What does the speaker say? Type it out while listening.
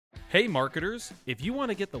Hey marketers, if you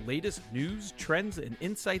want to get the latest news, trends, and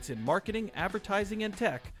insights in marketing, advertising, and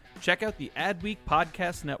tech, check out the Adweek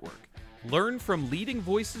Podcast Network. Learn from leading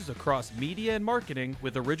voices across media and marketing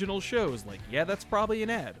with original shows like Yeah, That's Probably an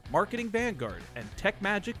Ad, Marketing Vanguard, and Tech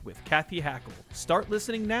Magic with Kathy Hackle. Start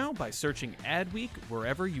listening now by searching Adweek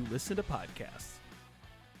wherever you listen to podcasts.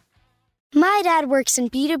 My dad works in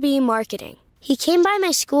B2B marketing. He came by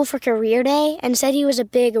my school for career day and said he was a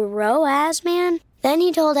big ROAS man. Then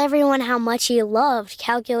he told everyone how much he loved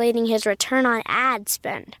calculating his return on ad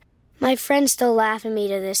spend. My friends still laugh at me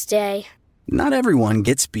to this day. Not everyone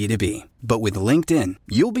gets B2B, but with LinkedIn,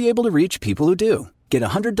 you'll be able to reach people who do. Get a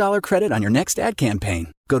 $100 credit on your next ad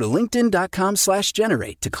campaign. Go to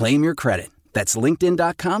linkedin.com/generate to claim your credit. That's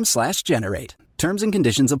linkedin.com/generate. Terms and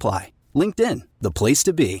conditions apply. LinkedIn, the place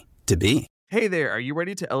to be, to be. Hey there, are you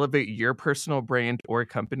ready to elevate your personal brand or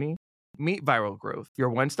company? Meet Viral Growth, your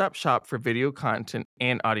one-stop shop for video content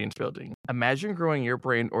and audience building. Imagine growing your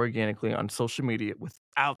brand organically on social media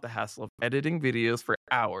without the hassle of editing videos for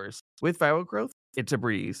hours. With Viral Growth, it's a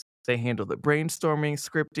breeze. They handle the brainstorming,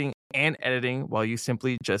 scripting, and editing while you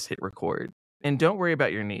simply just hit record. And don't worry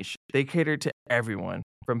about your niche. They cater to everyone,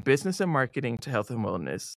 from business and marketing to health and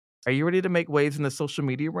wellness. Are you ready to make waves in the social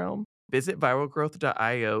media realm? Visit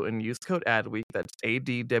viralgrowth.io and use code ADWEEK, that's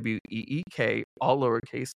ADWEEK, all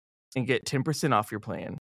lowercase, and get 10% off your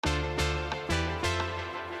plan.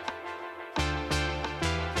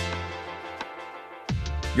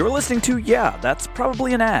 You're listening to Yeah, That's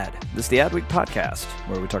Probably an Ad. This is the Adweek podcast,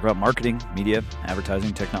 where we talk about marketing, media,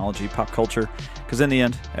 advertising, technology, pop culture, because in the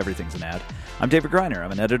end, everything's an ad. I'm David Greiner.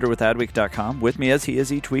 I'm an editor with Adweek.com. With me, as he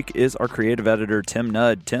is each week, is our creative editor, Tim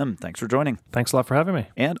Nudd. Tim, thanks for joining. Thanks a lot for having me.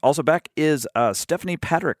 And also back is Stephanie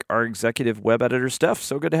Patrick, our executive web editor. Steph,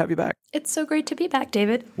 so good to have you back. It's so great to be back,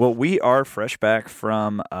 David. Well, we are fresh back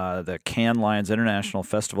from the Cannes Lions International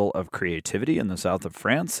Festival of Creativity in the south of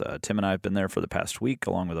France. Tim and I have been there for the past week,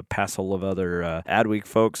 along with a passel of other Adweek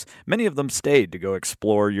folks. Many of them stayed to go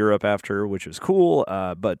explore Europe after, which was cool.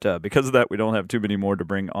 But because of that, we don't have too many more to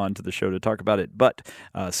bring onto the show to talk about it. But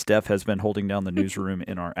Steph has been holding down the newsroom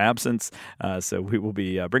in our absence. So we will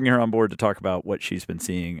be bringing her on board to talk about what she's been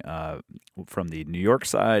seeing from the New York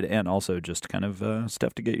side, and also just kind of,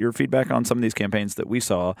 Steph, to get your feedback on some of these campaigns that we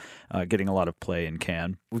saw getting a lot of play in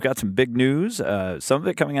Cannes. We've got some big news, some of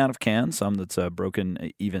it coming out of Cannes, some that's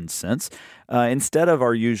broken even since. Instead of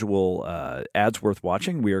our usual ads worth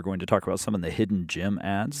watching, we are going to talk about some of the hidden gem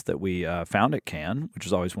ads that we found at Cannes, which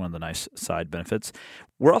is always one of the nice side benefits.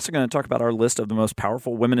 We're also going to talk about our list of the most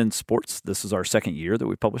powerful women in sports. This is our second year that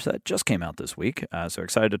we published that. Just came out this week. So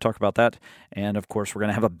excited to talk about that. And of course, we're going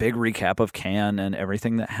to have a big recap of Cannes and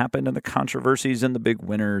everything that happened and the controversies and the big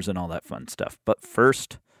winners and all that fun stuff. But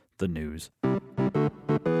first, the news.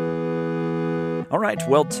 All right.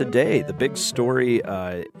 Well, today, the big story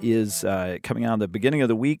is coming out at the beginning of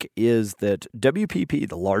the week is that WPP,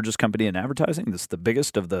 the largest company in advertising, this is the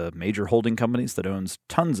biggest of the major holding companies that owns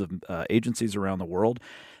tons of agencies around the world.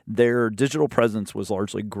 Their digital presence was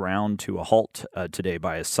largely ground to a halt today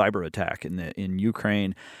by a cyber attack in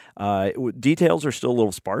Ukraine. Details are still a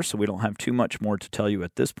little sparse, so we don't have too much more to tell you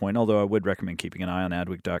at this point, although I would recommend keeping an eye on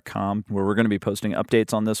adweek.com, where we're going to be posting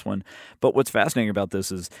updates on this one. But what's fascinating about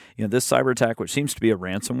this is, this cyber attack, which seems to be a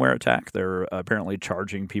ransomware attack, they're apparently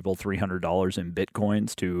charging people $300 in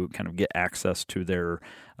Bitcoins to kind of get access to their,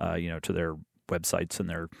 to their websites and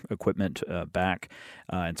their equipment back.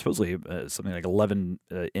 And supposedly something like 11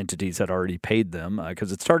 entities had already paid them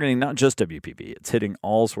because it's targeting not just WPP. It's hitting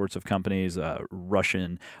all sorts of companies,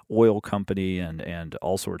 Russian oil company and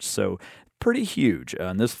all sorts. So pretty huge.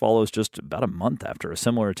 And this follows just about a month after a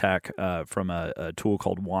similar attack from a tool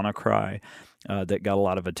called WannaCry that got a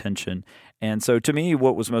lot of attention. And so to me,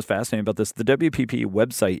 what was most fascinating about this, the WPP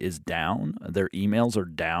website is down. Their emails are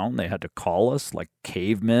down. They had to call us like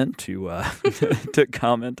cavemen to to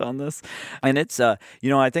comment on this. And it's, I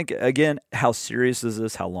think, again, how serious is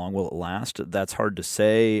this? How long will it last? That's hard to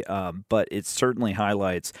say. But it certainly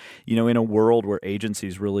highlights, in a world where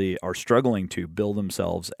agencies really are struggling to build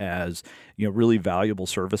themselves as, really valuable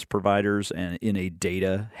service providers and in a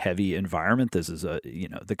data-heavy environment. This is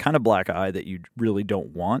the kind of black eye that you really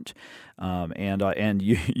don't want. And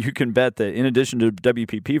you can bet that in addition to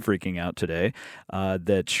WPP freaking out today,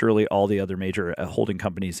 that surely all the other major holding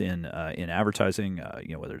companies in advertising,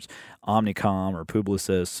 whether it's Omnicom or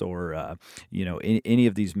Publicis or any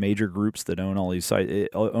of these major groups that own all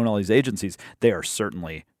these agencies, they are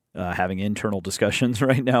certainly having internal discussions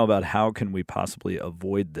right now about how can we possibly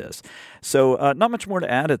avoid this. So not much more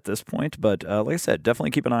to add at this point, but like I said,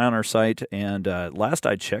 definitely keep an eye on our site. And last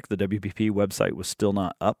I checked, the WPP website was still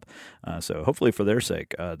not up. So hopefully for their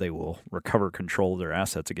sake, they will recover control of their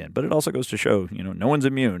assets again. But it also goes to show, no one's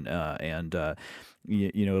immune.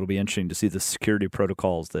 It'll be interesting to see the security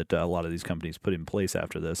protocols that a lot of these companies put in place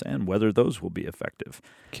after this and whether those will be effective.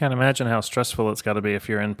 Can't imagine how stressful it's got to be if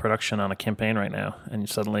you're in production on a campaign right now and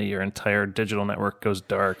suddenly your entire digital network goes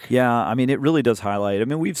dark. Yeah, I mean, it really does highlight. I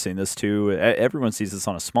mean, we've seen this too. Everyone sees this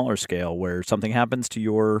on a smaller scale where something happens to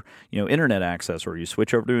your, internet access, or you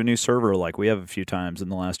switch over to a new server like we have a few times in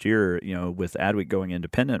the last year, with Adweek going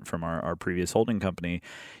independent from our previous holding company.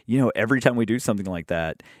 Every time we do something like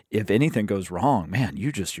that, if anything goes wrong, man,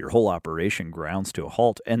 your whole operation grounds to a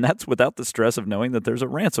halt. And that's without the stress of knowing that there's a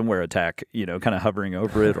ransomware attack, kind of hovering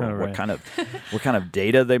over it, or right. what kind of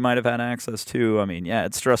data they might have had access to. I mean, yeah,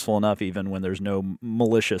 it's stressful enough even when there's no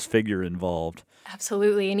malicious figure involved.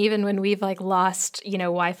 Absolutely. And even when we've lost,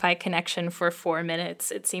 Wi-Fi connection for 4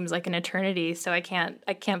 minutes, it seems like an eternity. So I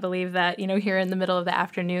can't believe that, here in the middle of the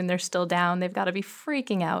afternoon, they're still down. They've got to be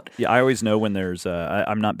freaking out. Yeah, I always know when there's,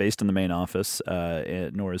 I'm not based in the main office,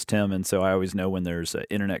 nor is Tim. And so I always know when there's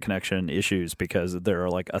internet connection issues because there are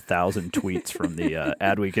 1,000 tweets from the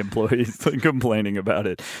Adweek employees complaining about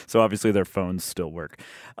it. So obviously their phones still work.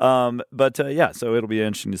 So it'll be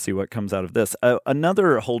interesting to see what comes out of this.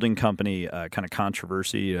 Another holding company kind of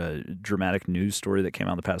controversy, dramatic news story that came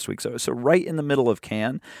out the past week. So right in the middle of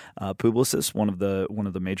Cannes, Publicis, one of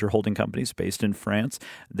the major holding companies based in France,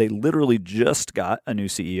 they literally just got a new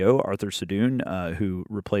CEO, Arthur Sadoun, who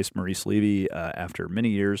replaced Maurice Levy after many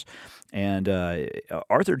years. And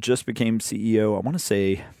Arthur just became CEO, I want to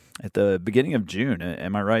say, at the beginning of June.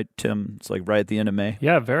 Am I right, Tim? It's right at the end of May?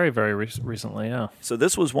 Yeah, very, very recently, yeah. So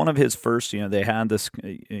this was one of his first, they had this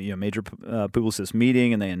major Publicis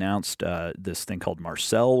meeting, and they announced this thing called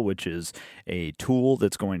Marcel, which is a tool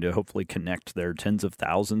that's going to hopefully connect their tens of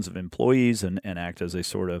thousands of employees and act as a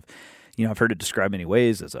sort of, I've heard it described many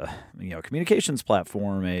ways as a communications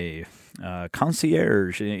platform, a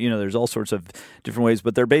concierge. There's all sorts of different ways,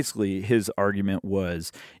 but his argument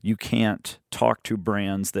was you can't talk to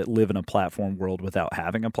brands that live in a platform world without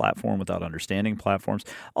having a platform, without understanding platforms.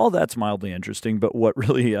 All that's mildly interesting, but what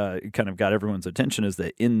really kind of got everyone's attention is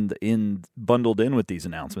that bundled in with these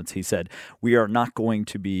announcements, he said, we are not going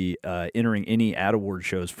to be entering any ad award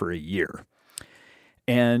shows for a year.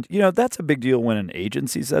 And, that's a big deal when an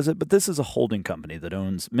agency says it, but this is a holding company that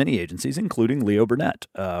owns many agencies, including Leo Burnett,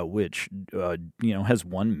 which, has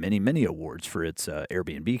won many, many awards for its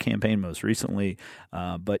Airbnb campaign most recently.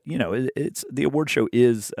 But it's the award show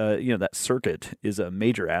is, that circuit is a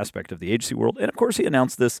major aspect of the agency world. And, of course, he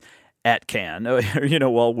announced this at Cannes,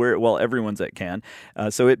 while everyone's at Cannes.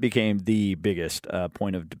 So it became the biggest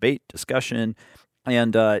point of debate, discussion.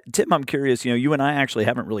 And Tim, I'm curious, you and I actually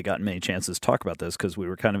haven't really gotten many chances to talk about this because we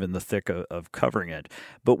were kind of in the thick of covering it.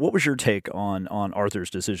 But what was your take on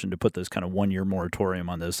Arthur's decision to put this kind of 1-year moratorium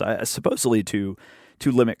on this, supposedly to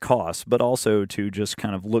limit costs, but also to just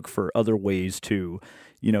kind of look for other ways to,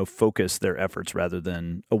 focus their efforts rather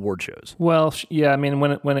than award shows? Well, yeah, I mean,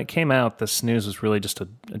 when it came out, this news was really just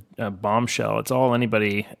a bombshell. It's all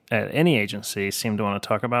anybody at any agency seemed to want to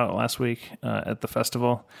talk about last week at the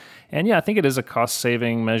festival. And yeah, I think it is a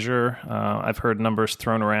cost-saving measure. I've heard numbers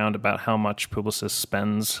thrown around about how much Publicis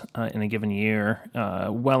spends in a given year,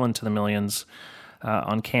 well into the millions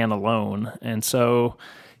on Cannes alone. And so,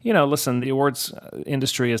 listen, the awards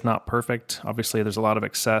industry is not perfect. Obviously, there's a lot of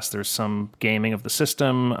excess. There's some gaming of the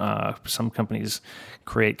system. Some companies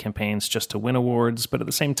create campaigns just to win awards. But at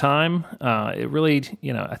the same time, it really,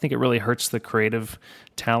 I think it really hurts the creative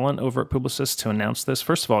talent over at Publicis to announce this.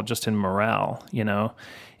 First of all, just in morale,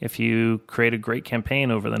 if you create a great campaign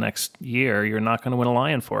over the next year, you're not going to win a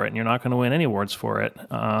Lion for it, and you're not going to win any awards for it.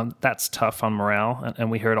 That's tough on morale. And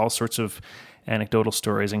we heard all sorts of anecdotal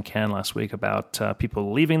stories in Cannes last week about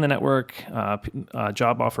people leaving the network,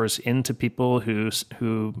 job offers into people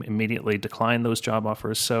who immediately declined those job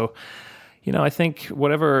offers. So, I think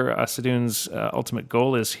whatever Sadoun's ultimate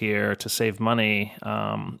goal is here to save money,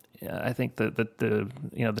 I think that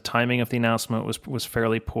the timing of the announcement was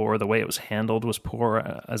fairly poor. The way it was handled was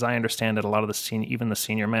poor. As I understand it, a lot of even the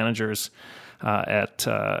senior managers at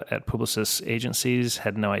Publicis agencies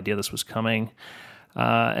had no idea this was coming.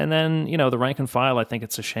 And then, the rank and file, I think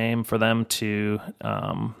it's a shame for them to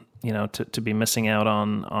be missing out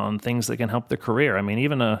on things that can help their career. I mean,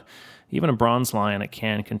 even a bronze lion at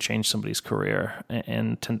Cannes can change somebody's career,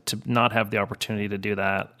 and to not have the opportunity to do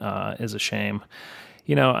that is a shame.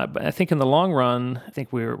 I think in the long run, I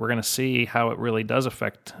think we're going to see how it really does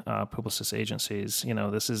affect Publicis agencies.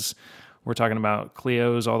 We're talking about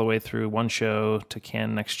Clio's all the way through one show to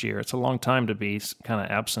Cannes next year. It's a long time to be kind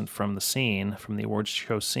of absent from the scene, from the awards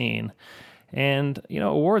show scene. And,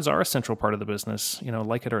 awards are a central part of the business,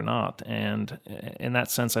 like it or not. And in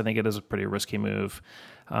that sense, I think it is a pretty risky move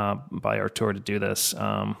by Artur to do this.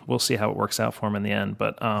 We'll see how it works out for him in the end.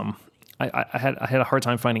 But I had a hard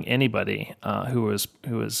time finding anybody who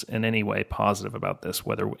was in any way positive about this,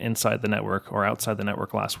 whether inside the network or outside the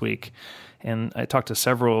network last week. And I talked to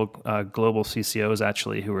several global CCOs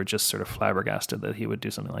actually who were just sort of flabbergasted that he would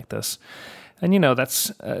do something like this. And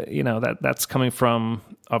that's coming from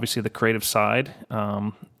obviously the creative side.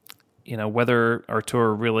 Whether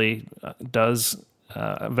Artur really does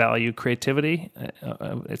value creativity,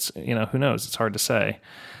 it's who knows? It's hard to say.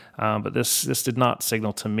 But this did not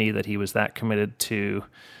signal to me that he was that committed to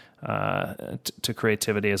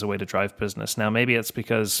creativity as a way to drive business. Now, maybe it's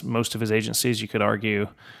because most of his agencies, you could argue,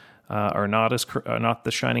 are not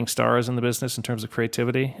the shining stars in the business in terms of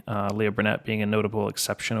creativity. Leo Burnett being a notable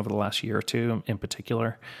exception over the last year or two, in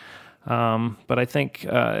particular. But I think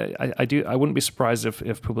I wouldn't be surprised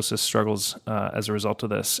if Publicis struggles as a result of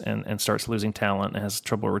this and starts losing talent and has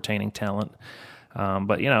trouble retaining talent.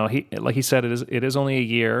 But he, like he said, it is only a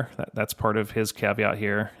year. That's part of his caveat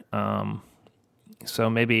here. So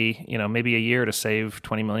maybe a year to save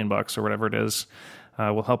 $20 million or whatever it is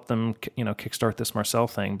will help them kickstart this Marcel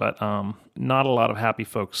thing. But not a lot of happy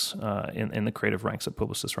folks in the creative ranks at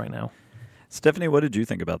Publicis right now. Stephanie, what did you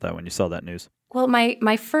think about that when you saw that news? Well,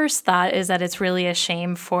 my first thought is that it's really a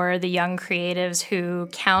shame for the young creatives who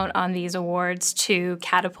count on these awards to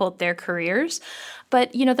catapult their careers.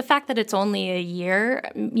 But, the fact that it's only a year,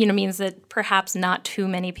 means that perhaps not too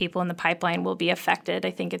many people in the pipeline will be affected.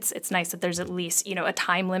 I think it's nice that there's at least, a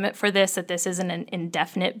time limit for this, that this isn't an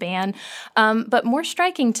indefinite ban. But more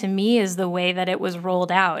striking to me is the way that it was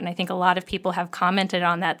rolled out. And I think a lot of people have commented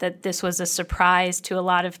on that this was a surprise to a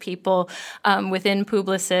lot of people within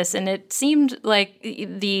Publicis. And it seemed like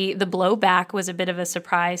the blowback was a bit of a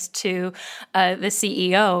surprise to the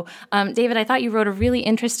CEO. David, I thought you wrote a really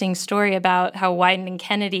interesting story about how Wieden and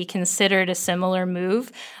Kennedy considered a similar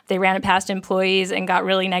move. They ran it past employees and got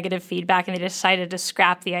really negative feedback, and they decided to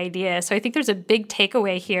scrap the idea. So I think there's a big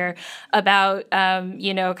takeaway here about,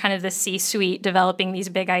 kind of the C-suite developing these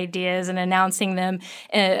big ideas and announcing them,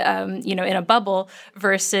 in a bubble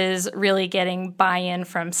versus really getting buy-in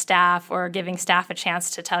from staff or giving staff a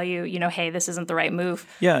chance to tell you, hey, this isn't the right move.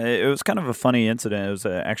 Yeah, it was kind of a funny incident. It was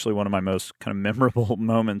actually one of my most kind of memorable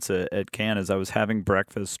moments at Cannes as I was having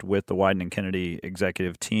breakfast with the Wieden and Kennedy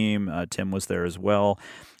executive team. Tim was there as well.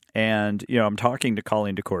 And, I'm talking to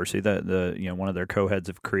Colleen DeCourcy, the one of their co-heads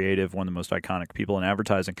of creative, one of the most iconic people in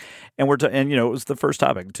advertising. And it was the first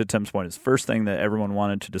topic, to Tim's point. It's the first thing that everyone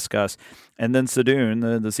wanted to discuss. And then Sadoun,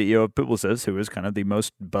 the CEO of Publicis, who is kind of the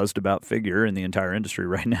most buzzed about figure in the entire industry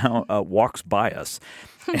right now, walks by us.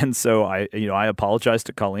 And so I apologize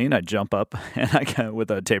to Colleen. I jump up and I go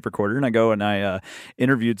with a tape recorder and I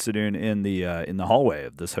interviewed Sadoun in the hallway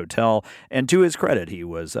of this hotel. And to his credit, he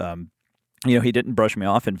was he didn't brush me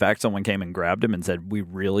off. In fact, someone came and grabbed him and said, "We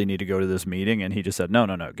really need to go to this meeting." And he just said, No,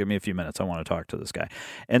 give me a few minutes. I want to talk to this guy.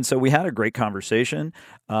 And so we had a great conversation.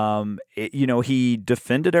 He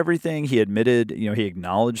defended everything. He admitted, he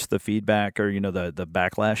acknowledged the feedback or, the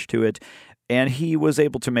backlash to it. And he was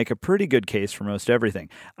able to make a pretty good case for most everything.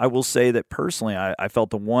 I will say that personally, I felt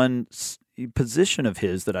the one position of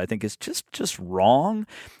his that I think is just wrong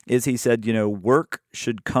is he said, work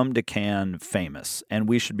should come to Cannes famous, and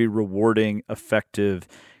we should be rewarding effective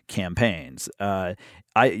campaigns.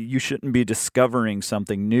 You shouldn't be discovering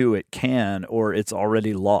something new at Cannes or it's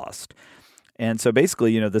already lost. And so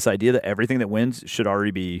basically, this idea that everything that wins should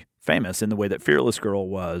already be famous in the way that Fearless Girl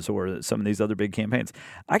was or some of these other big campaigns.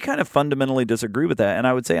 I kind of fundamentally disagree with that. And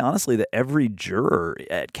I would say, honestly, that every juror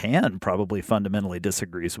at Cannes probably fundamentally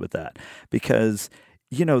disagrees with that because,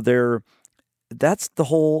 that's the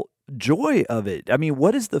whole joy of it. I mean,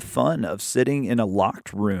 what is the fun of sitting in a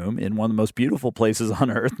locked room in one of the most beautiful places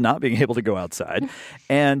on earth, not being able to go outside,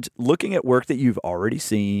 and looking at work that you've already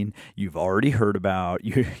seen, you've already heard about,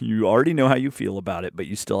 you already know how you feel about it, but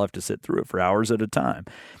you still have to sit through it for hours at a time.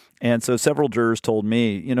 And so several jurors told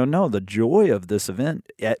me, no, the joy of this event,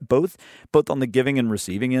 both on the giving and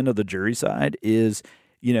receiving end of the jury side, is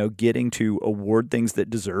getting to award things that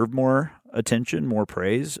deserve more attention, more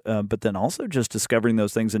praise, but then also just discovering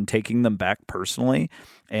those things and taking them back personally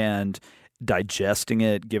and digesting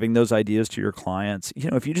it, giving those ideas to your clients.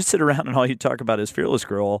 If you just sit around and all you talk about is Fearless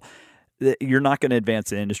Girl, you're not going to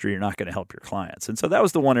advance the industry. You're not going to help your clients. And so that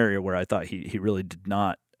was the one area where I thought he really did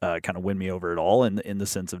not kind of win me over at all in the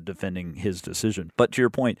sense of defending his decision. But to your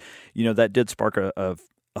point, that did spark a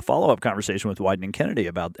follow-up conversation with Wyden and Kennedy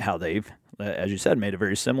about how they've, as you said, made a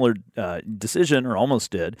very similar decision, or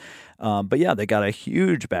almost did. But yeah, they got a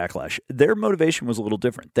huge backlash. Their motivation was a little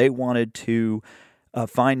different. They wanted to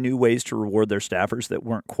find new ways to reward their staffers that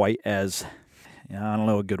weren't quite as, I don't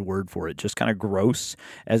know a good word for it, just kind of gross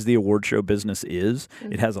as the award show business is.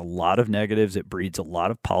 Mm-hmm. It has a lot of negatives. It breeds a lot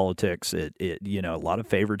of politics. It a lot of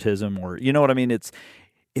favoritism, or you know what I mean?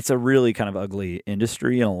 It's a really kind of ugly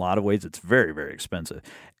industry in a lot of ways. It's very, very expensive.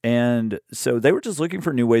 And so they were just looking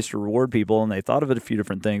for new ways to reward people, and they thought of it a few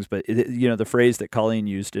different things. But, the phrase that Colleen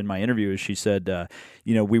used in my interview is she said,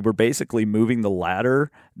 we were basically moving the ladder,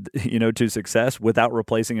 to success without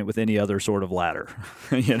replacing it with any other sort of ladder,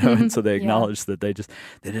 and so they acknowledged that they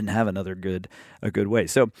didn't have a good way.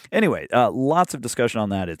 So anyway, lots of discussion on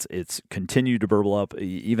that. It's continued to burble up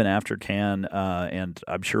even after Cannes, and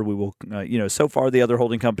I'm sure we will, so far the other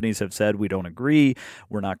holding companies have said we don't agree.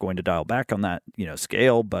 We're not going to dial back on that,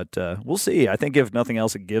 scale. But we'll see. I think if nothing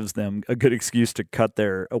else, it gives them a good excuse to cut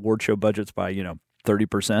their award show budgets by,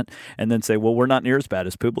 30%, and then say, well, we're not near as bad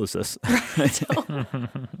as Publicis.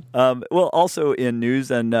 Well, also in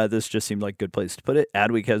news, and this just seemed like a good place to put it,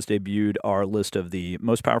 Adweek has debuted our list of the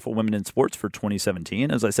most powerful women in sports for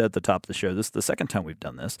 2017. As I said at the top of the show, this is the second time we've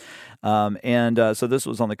done this. So this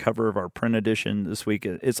was on the cover of our print edition this week.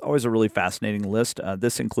 It's always a really fascinating list.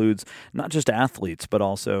 This includes not just athletes, but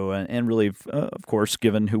also, and really, of course,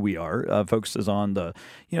 given who we are, focuses on the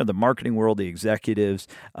marketing world, the executives.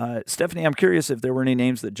 Stephanie, I'm curious if there were any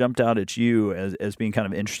names that jumped out at you as being kind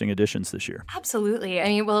of interesting additions this year. Absolutely. I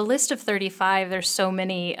mean, well, a list of 35, there's so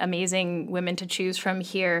many amazing women to choose from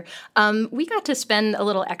here. We got to spend a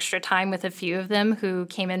little extra time with a few of them who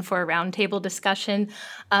came in for a roundtable discussion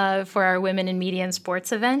for our Women in Media and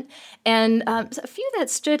Sports event. And a few that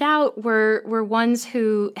stood out were ones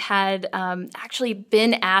who had actually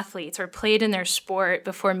been athletes or played in their sport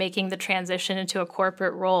before making the transition into a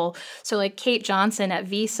corporate role. So like Kate Johnson at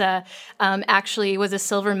Visa actually was a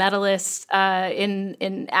silver medalist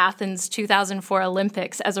in Athens 2004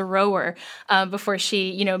 Olympics as a rower before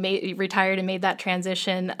she, retired and made that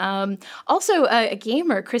transition. Also, a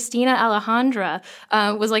gamer, Christina Alejandra,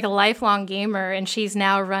 was like a lifelong gamer, and she's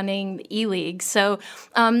now running the E-League. So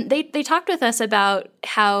they talked with us about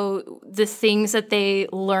how the things that they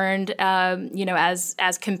learned,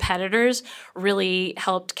 as competitors really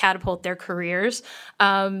helped catapult their careers.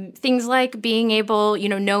 Things like being able,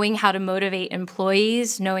 knowing how to motivate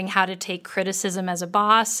employees, knowing how to take criticism as a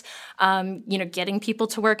boss, getting people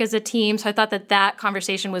to work as a team. So I thought that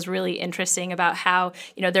conversation was really interesting about how,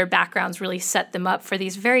 their backgrounds really set them up for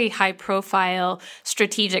these very high-profile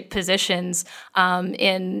strategic positions.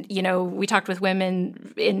 We talked with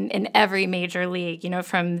women in every major league,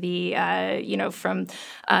 from the, from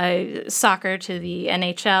soccer to the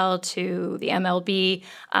NHL to the MLB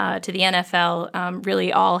to the NFL,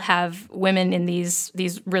 really all have women in these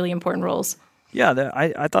really important roles. Yeah,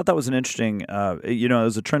 I thought that was an interesting, it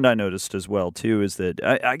was a trend I noticed as well, too, is that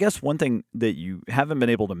I guess one thing that you haven't been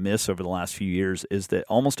able to miss over the last few years is that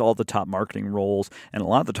almost all the top marketing roles and a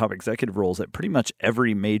lot of the top executive roles at pretty much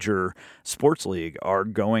every major sports league are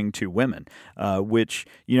going to women, which,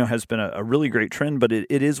 has been a really great trend. But it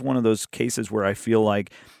is one of those cases where I feel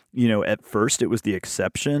like, at first it was the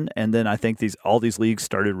exception, and then I think all these leagues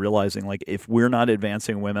started realizing, like, if we're not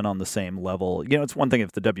advancing women on the same level, it's one thing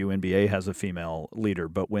if the WNBA has a female leader,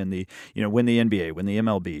 but when the NBA, when the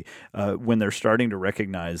MLB, when they're starting to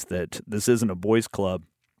recognize that this isn't a boys' club.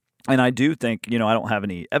 And I do think, I don't have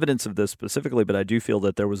any evidence of this specifically, but I do feel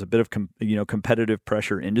that there was a bit of, competitive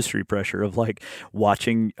pressure, industry pressure of like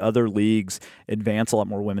watching other leagues advance a lot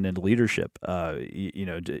more women into leadership.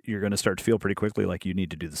 You're going to start to feel pretty quickly like you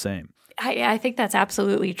need to do the same. I think that's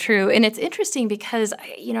absolutely true. And it's interesting because,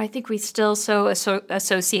 I think we still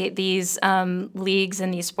associate these leagues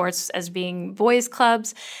and these sports as being boys'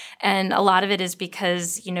 clubs. And a lot of it is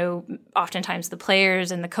because, oftentimes the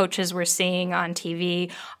players and the coaches we're seeing on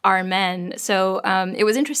TV are men. So it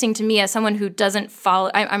was interesting to me as someone who doesn't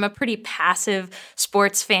follow. I'm a pretty passive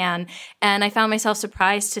sports fan. And I found myself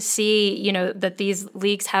surprised to see, that these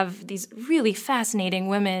leagues have these really fascinating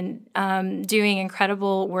women doing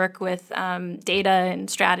incredible work with data and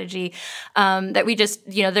strategy that we just,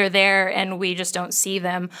 they're there and we just don't see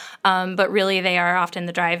them. But really, they are often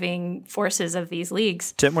the driving forces of these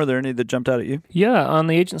leagues. Tim, were there any that jumped out at you? Yeah, on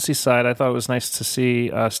the agency side, I thought it was nice to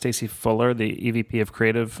see Stacey Fuller, the EVP of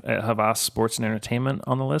Creative, Havas Sports and Entertainment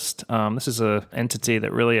on the list. This is an entity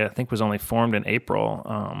that really, I think, was only formed in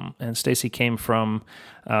April. And Stacy came from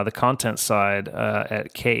the content side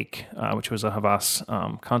at Cake, which was a Havas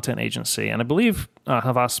content agency. And I believe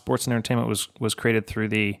Havas Sports and Entertainment was created through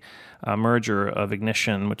the merger of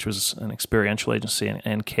Ignition, which was an experiential agency,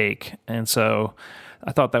 and Cake. And so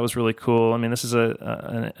I thought that was really cool. I mean, this is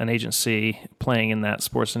an agency playing in that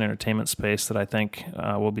sports and entertainment space that I think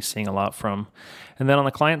we'll be seeing a lot from. And then on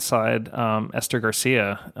the client side, Esther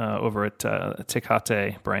Garcia over at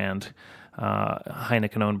Tecate brand,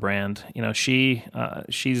 Heineken-owned brand. You know, she's.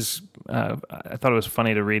 I thought it was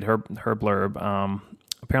funny to read her blurb.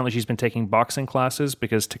 Apparently, she's been taking boxing classes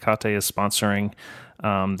because Tecate is sponsoring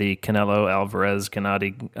the Canelo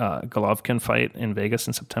Alvarez-Gennady Golovkin fight in Vegas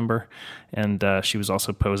in September, and she was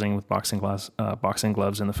also posing with boxing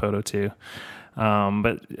gloves in the photo too.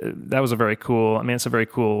 But that was a very cool. I mean, it's a very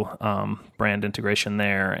cool brand integration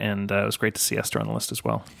there, and it was great to see Esther on the list as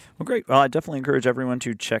well. Well, great. Well, I definitely encourage everyone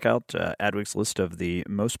to check out Adweek's list of the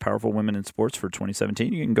most powerful women in sports for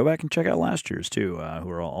 2017. You can go back and check out last year's too, who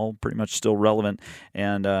are all pretty much still relevant.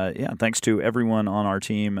 And thanks to everyone on our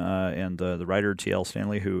team and the writer T.L.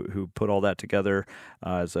 Stanley who put all that together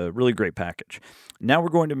as a really great package. Now we're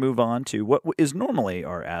going to move on to what is normally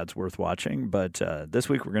our ads worth watching, but this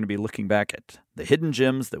week we're going to be looking back at the hidden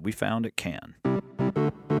gems that we found at Cannes.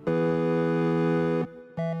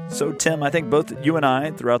 So, Tim, I think both you and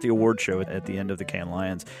I, throughout the award show at the end of the Cannes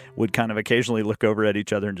Lions, would kind of occasionally look over at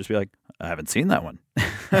each other and just be like, I haven't seen that one.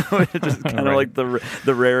 Just kind of like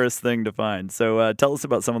the rarest thing to find. So tell us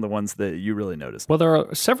about some of the ones that you really noticed. Well, there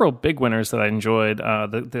are several big winners that I enjoyed.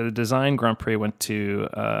 The Design Grand Prix went to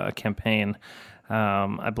a campaign.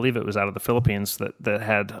 I believe it was out of the Philippines that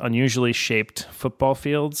had unusually shaped football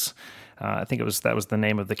fields. I think that was the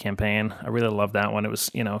name of the campaign. I really loved that one. It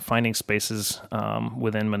was, finding spaces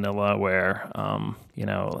within Manila where,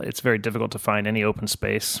 it's very difficult to find any open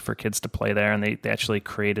space for kids to play there. And they actually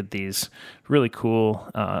created these really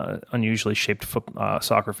cool, unusually shaped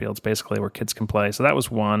soccer fields, basically, where kids can play. So that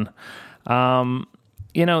was one.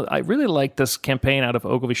 I really liked this campaign out of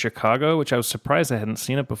Ogilvy, Chicago, which I was surprised I hadn't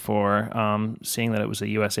seen it before, seeing that it was a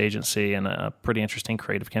U.S. agency and a pretty interesting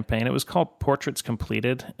creative campaign. It was called Portraits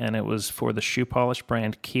Completed, and it was for the shoe polish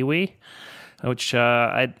brand Kiwi, which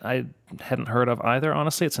I hadn't heard of either,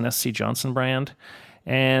 honestly. It's an SC Johnson brand.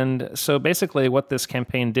 And so basically what this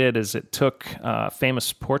campaign did is it took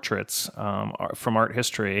famous portraits from art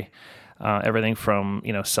history, everything from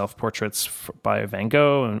self-portraits by Van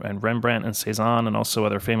Gogh and Rembrandt and Cézanne, and also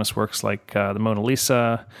other famous works like the Mona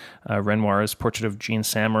Lisa, Renoir's portrait of Jean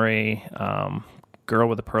Samory, Girl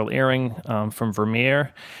with a Pearl Earring from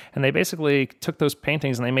Vermeer. And they basically took those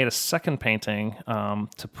paintings and they made a second painting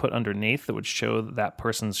to put underneath that would show that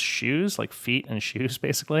person's shoes, like feet and shoes,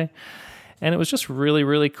 basically. And it was just really,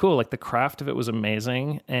 really cool. Like the craft of it was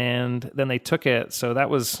amazing. And then they took it, so that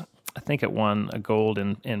was, I think it won a gold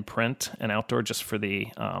in print and outdoor just for the,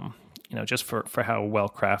 just for how well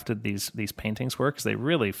crafted these paintings were, because they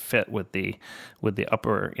really fit with the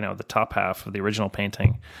upper, the top half of the original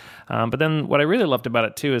painting. But then what I really loved about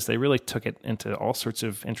it too is they really took it into all sorts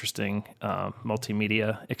of interesting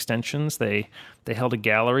multimedia extensions. They held a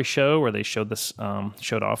gallery show where they showed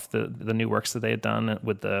off the new works that they had done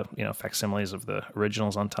with the facsimiles of the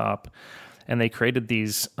originals on top. And they created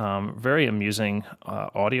these very amusing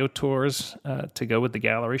audio tours to go with the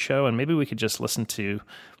gallery show. And maybe we could just listen to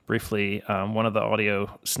briefly one of the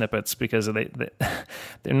audio snippets, because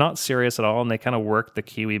they're not serious at all, and they kind of work the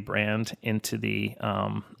Kiwi brand into the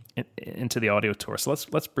audio tour. So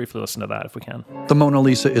let's briefly listen to that if we can. The Mona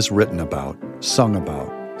Lisa is written about, sung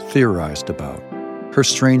about, theorized about. Her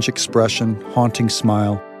strange expression, haunting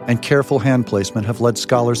smile, and careful hand placement have led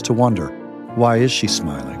scholars to wonder, why is she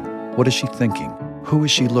smiling? What is she thinking? Who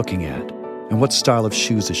is she looking at? And what style of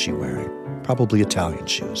shoes is she wearing? Probably Italian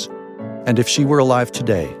shoes. And if she were alive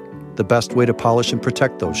today, the best way to polish and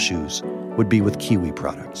protect those shoes would be with Kiwi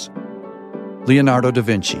products. Leonardo da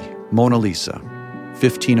Vinci, Mona Lisa,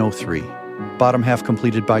 1503. Bottom half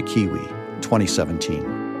completed by Kiwi,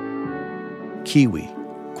 2017. Kiwi,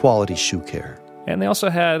 quality shoe care. And they also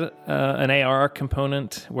had an AR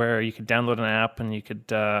component where you could download an app and you could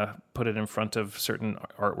put it in front of certain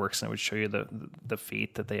artworks and it would show you the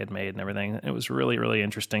feet that they had made and everything. It was really, really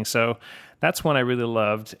interesting. So that's one I really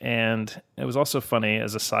loved. And it was also funny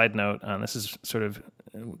as a side note, this is sort of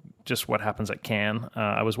just what happens at Cannes.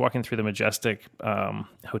 I was walking through the Majestic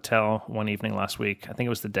Hotel one evening last week. I think it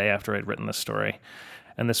was the day after I'd written this story.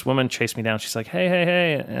 And this woman chased me down. She's like,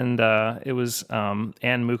 hey. And it was Ann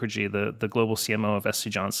Mukherjee, the global CMO of SC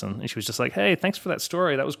Johnson. And she was just like, hey, thanks for that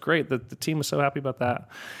story. That was great. The team was so happy about that.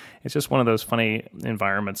 It's just one of those funny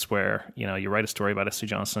environments where, you write a story about SC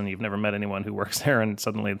Johnson, you've never met anyone who works there, and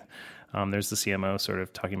suddenly there's the CMO sort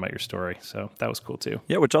of talking about your story. So that was cool too.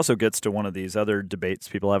 Yeah, which also gets to one of these other debates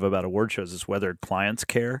people have about award shows is whether clients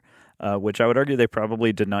care, which I would argue they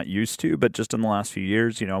probably did not used to, but just in the last few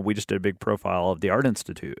years, we just did a big profile of the Art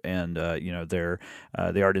Institute and, the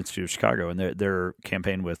Art Institute of Chicago and their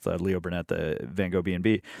campaign with Leo Burnett, the Van Gogh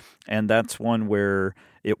B&B. And that's one where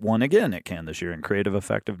it won again at Cannes this year in creative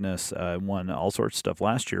effectiveness, won all sorts of stuff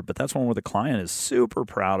last year. But that's one where the client is super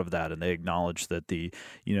proud of that, and they acknowledge that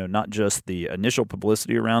not just the initial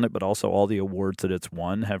publicity around it, but also all the awards that it's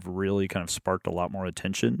won have really kind of sparked a lot more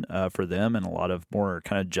attention for them and a lot of more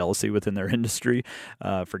kind of jealousy within their industry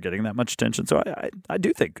for getting that much attention. So I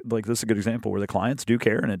do think this is a good example where the clients do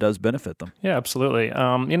care and it does benefit them. Yeah, absolutely.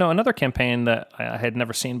 Another campaign that I had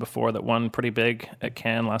never seen before that won pretty big at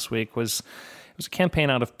Cannes last week was a campaign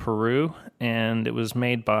out of Peru, and it was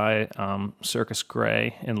made by Circus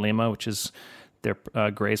Grey in Lima, which is their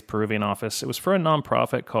Grey's Peruvian office. It was for a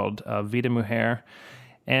nonprofit called Vida Mujer,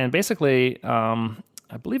 and basically,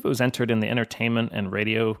 I believe it was entered in the entertainment and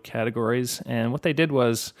radio categories. And what they did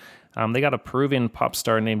was they got a Peruvian pop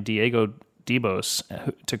star named Diego Dibos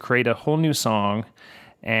to create a whole new song.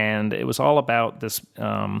 And it was all about this,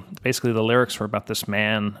 basically the lyrics were about this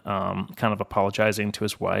man kind of apologizing to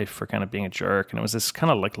his wife for kind of being a jerk. And it was this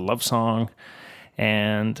kind of like love song.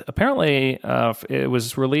 And apparently it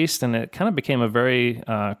was released and it kind of became a very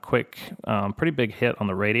quick, pretty big hit on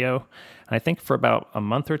the radio. And I think for about a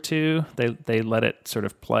month or two, they let it sort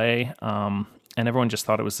of play. And everyone just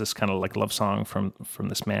thought it was this kind of like love song from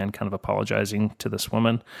this man kind of apologizing to this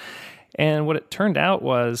woman. And what it turned out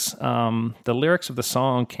was the lyrics of the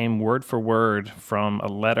song came word for word from a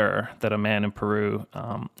letter that a man in Peru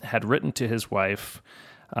had written to his wife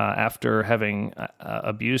after having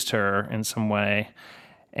abused her in some way.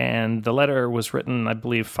 And the letter was written, I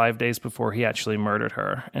believe, 5 days before he actually murdered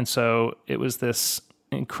her. And so it was this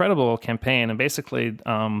incredible campaign. And basically,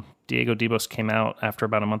 Diego Dibos came out after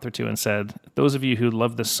about a month or two and said, those of you who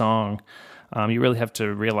love this song, you really have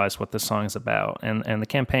to realize what this song is about. And the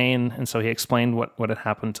campaign, and so he explained what had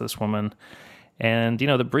happened to this woman. And,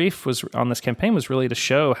 the brief on this campaign was really to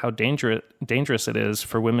show how dangerous it is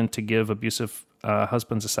for women to give abusive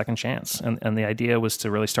husbands a second chance. And the idea was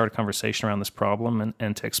to really start a conversation around this problem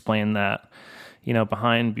and to explain that,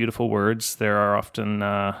 behind beautiful words, there are often,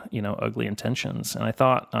 ugly intentions. And I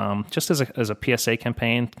thought just as a PSA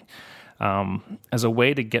campaign, as a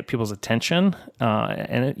way to get people's attention,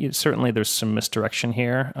 and certainly there's some misdirection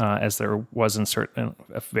here, as there was in certain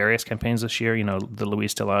various campaigns this year. The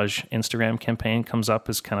Luis Delage Instagram campaign comes up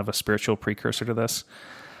as kind of a spiritual precursor to this.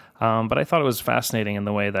 But I thought it was fascinating in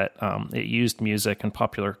the way that it used music and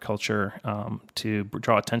popular culture to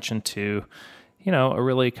draw attention to, a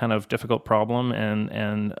really kind of difficult problem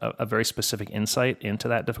and a very specific insight into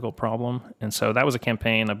that difficult problem. And so that was a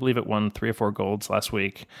campaign. I believe it won 3 or 4 golds last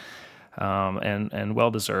week. And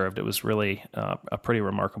well-deserved. It was really a pretty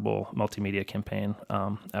remarkable multimedia campaign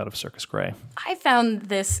out of Circus Grey. I found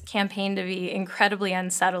this campaign to be incredibly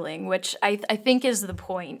unsettling, which I think is the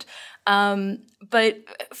point. But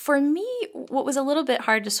for me, what was a little bit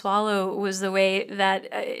hard to swallow was the way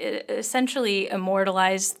that it essentially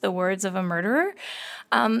immortalized the words of a murderer.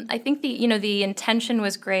 I think the intention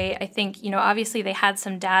was great. I think, obviously they had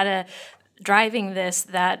some data driving this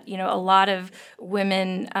that, a lot of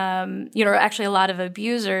women, actually a lot of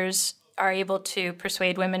abusers are able to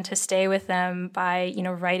persuade women to stay with them by,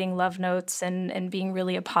 writing love notes and being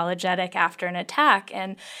really apologetic after an attack.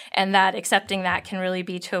 And that accepting that can really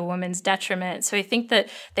be to a woman's detriment. So I think that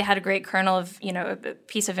they had a great kernel of, a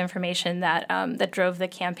piece of information that that drove the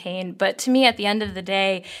campaign. But to me, at the end of the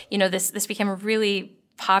day, this became a really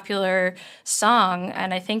popular song,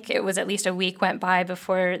 and I think it was at least a week went by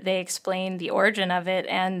before they explained the origin of it,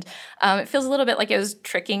 and it feels a little bit like it was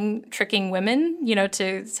tricking women,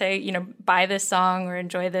 to say, buy this song or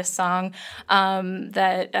enjoy this song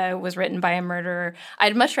that was written by a murderer.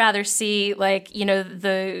 I'd much rather see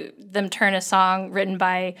them turn a song written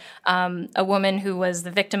by a woman who was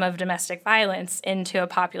the victim of domestic violence into a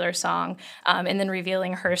popular song, and then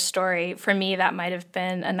revealing her story. For me, that might have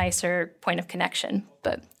been a nicer point of connection.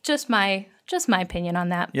 But just my opinion on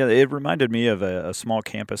that. Yeah, it reminded me of a small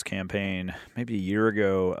campus campaign maybe a year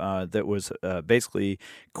ago that was basically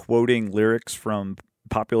quoting lyrics from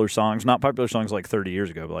popular songs, not popular songs like 30 years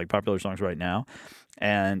ago, but like popular songs right now.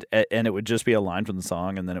 And it would just be a line from the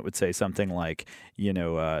song, and then it would say something like,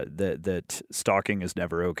 that stalking is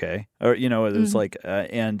never okay, or it was like,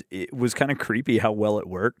 and it was kind of creepy how well it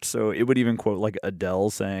worked. So it would even quote like Adele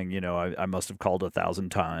saying, I must have called 1,000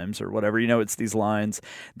 times or whatever. It's these lines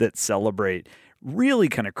that celebrate really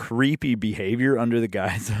kind of creepy behavior under the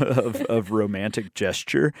guise of romantic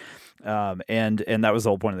gesture. And that was the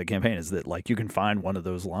whole point of the campaign, is that like you can find one of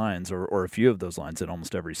those lines or a few of those lines in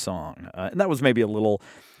almost every song. And that was maybe a little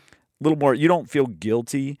more, you don't feel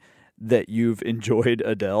guilty that you've enjoyed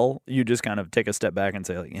Adele. You just kind of take a step back and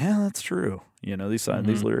say like, yeah, that's true. These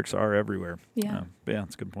lyrics are everywhere. Yeah. Yeah,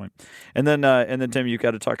 that's a good point. And then Tim, you've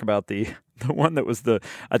got to talk about the one that was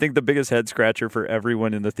I think the biggest head scratcher for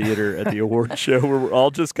everyone in the theater at the award show, where we're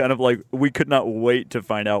all just kind of like, we could not wait to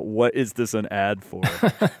find out, what is this an ad for?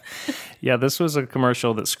 Yeah, this was a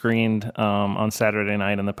commercial that screened on Saturday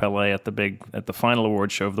night in the Palais at the final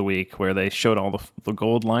award show of the week, where they showed all the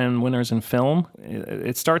Gold Lion winners in film.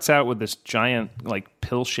 It starts out with this giant like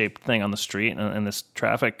pill-shaped thing on the street, and this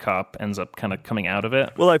traffic cop ends up kind of coming out of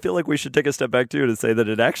it. Well, I feel like we should take a step back too to say that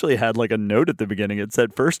it actually had like a note at the beginning. It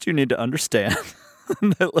said, first you need to understand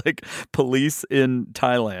that like police in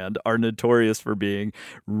Thailand are notorious for being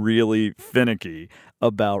really finicky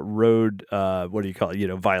about road,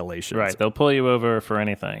 violations. Right, they'll pull you over for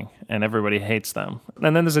anything, and everybody hates them.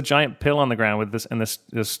 And then there's a giant pill on the ground with this, and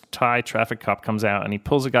this Thai traffic cop comes out, and he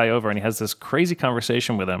pulls a guy over, and he has this crazy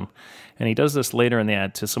conversation with him, and he does this later in the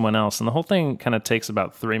ad to someone else, and the whole thing kind of takes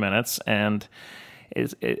about 3 minutes, and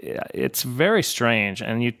it's very strange,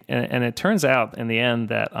 and it turns out in the end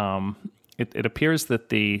that it appears that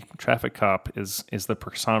the traffic cop is the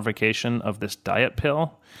personification of this diet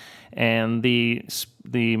pill. And the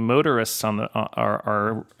motorists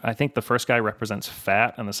are I think the first guy represents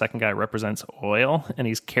fat and the second guy represents oil, and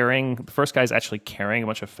the first guy's actually carrying a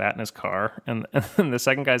bunch of fat in his car, and the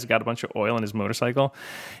second guy's got a bunch of oil in his motorcycle,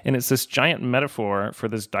 and it's this giant metaphor for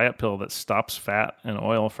this diet pill that stops fat and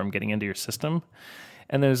oil from getting into your system.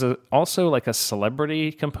 And there's also like a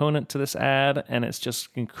celebrity component to this ad, and it's just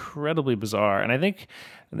incredibly bizarre. And I think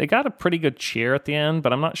they got a pretty good cheer at the end,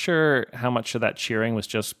 but I'm not sure how much of that cheering was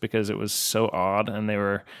just because it was so odd, and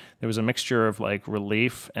there was a mixture of like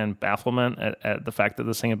relief and bafflement at the fact that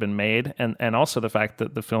this thing had been made, and also the fact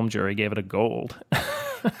that the film jury gave it a gold,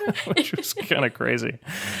 which was kind of crazy.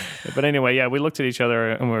 But anyway, yeah, we looked at each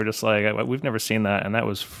other and we were just like, we've never seen that, and that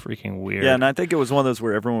was freaking weird. Yeah, and I think it was one of those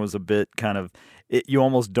where everyone was a bit kind of, you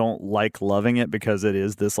almost don't like loving it because it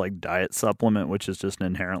is this like diet supplement, which is just an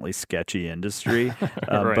inherently sketchy industry.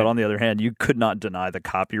 Right. But on the other hand, you could not deny the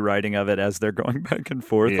copywriting of it as they're going back and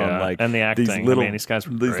forth on like, and the acting. These guys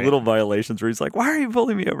were great. Little violations where he's like, "Why are you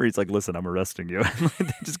pulling me over?" He's like, "Listen, I'm arresting you."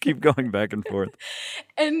 They just keep going back and forth.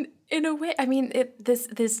 And in a way, I mean,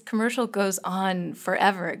 this commercial goes on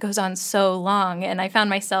forever. It goes on so long, and I found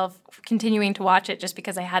myself continuing to watch it just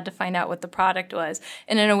because I had to find out what the product was.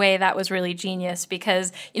 And in a way, that was really genius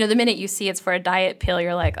because, the minute you see it's for a diet pill,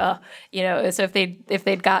 you're like, oh, so if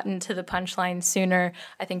they'd gotten to the punchline sooner,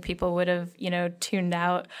 I think people would have, tuned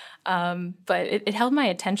out. But it held my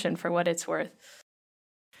attention for what it's worth.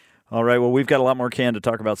 All right, well, we've got a lot more Cannes to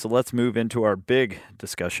talk about, so let's move into our big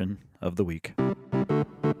discussion of the week.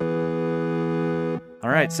 All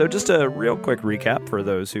right, so just a real quick recap for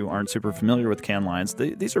those who aren't super familiar with Cannes Lions.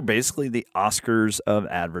 These are basically the Oscars of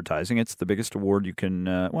advertising. It's the biggest award you can,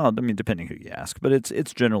 depending who you ask, but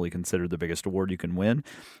it's generally considered the biggest award you can win.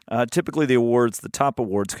 Typically, the top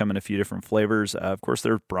awards come in a few different flavors. Of course,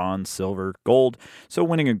 there's bronze, silver, gold. So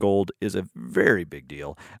winning a gold is a very big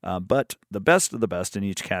deal. But the best of the best in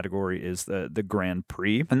each category is the Grand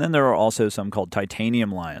Prix. And then there are also some called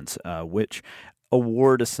Titanium Lions, which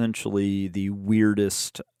award essentially the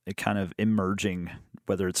weirdest kind of emerging,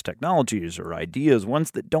 whether it's technologies or ideas,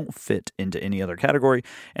 ones that don't fit into any other category.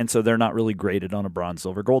 And so they're not really graded on a bronze,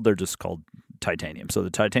 silver, gold. They're just called titanium. So the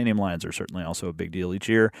Titanium Lions are certainly also a big deal each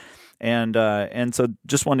year. And so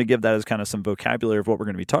just wanted to give that as kind of some vocabulary of what we're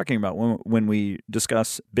going to be talking about when we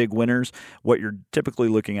discuss big winners. What you're typically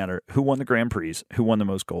looking at are who won the Grand Prix, who won the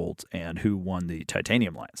most golds, and who won the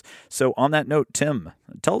Titanium Lions. So on that note, Tim,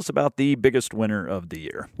 tell us about the biggest winner of the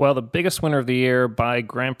year. Well, the biggest winner of the year by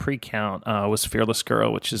Grand Prix count was Fearless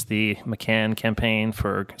Girl, which is the McCann campaign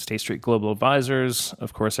for State Street Global Advisors.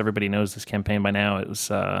 Of course, everybody knows this campaign by now. It was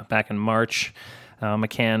back in March.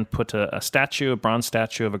 McCann put a bronze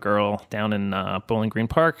statue of a girl down in Bowling Green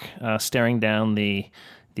Park, staring down the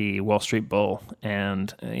Wall Street Bull.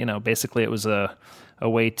 And, basically it was a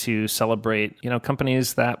way to celebrate,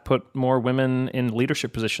 companies that put more women in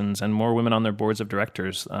leadership positions and more women on their boards of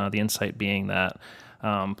directors. The insight being that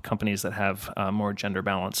companies that have more gender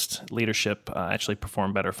balanced leadership actually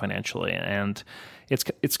perform better financially. And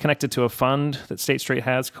it's connected to a fund that State Street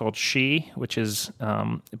has called SHE, which is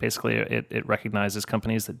basically it recognizes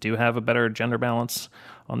companies that do have a better gender balance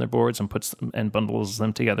on their boards and puts them and bundles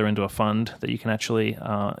them together into a fund that you can actually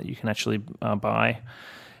buy.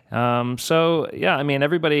 So yeah, I mean,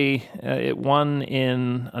 everybody, it won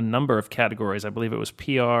in a number of categories. I believe it was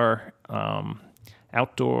PR,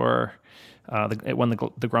 outdoor. It won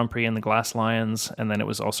the Grand Prix in the Glass Lions, and then it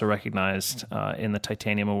was also recognized in the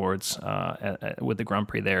Titanium Awards with the Grand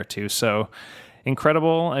Prix there too. So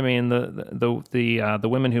incredible. I mean, the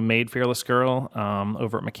women who made Fearless Girl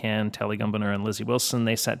over at McCann, Tally Gumbiner and Lizzie Wilson,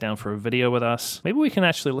 they sat down for a video with us. Maybe we can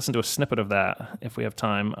actually listen to a snippet of that if we have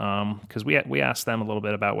time, because we asked them a little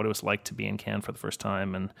bit about what it was like to be in Cannes for the first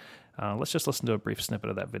time, and let's just listen to a brief snippet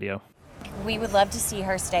of that video. We would love to see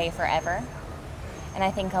her stay forever. And I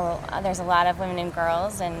think there's a lot of women and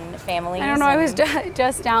girls and families. I don't know, I was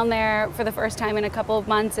just down there for the first time in a couple of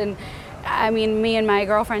months, and I mean, me and my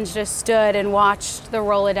girlfriends just stood and watched the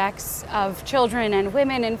Rolodex of children and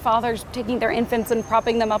women and fathers taking their infants and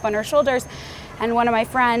propping them up on their shoulders. And one of my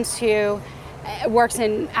friends who works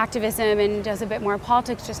in activism and does a bit more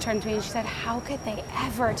politics just turned to me and she said, how could they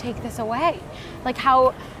ever take this away? Like,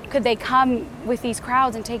 how could they come with these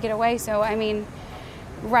crowds and take it away? So, I mean,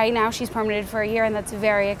 right now she's permitted for a year, and that's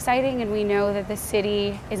very exciting, and we know that the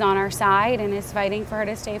city is on our side and is fighting for her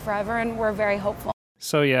to stay forever, and we're very hopeful.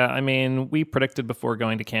 So yeah, I mean, we predicted before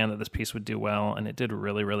going to Cannes that this piece would do well, and it did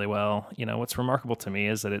really, really well. You know, what's remarkable to me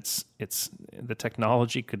is that it's the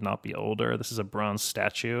technology could not be older. This is a bronze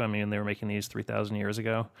statue. I mean, they were making these 3,000 years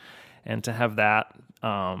ago, and to have that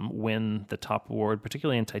win the top award,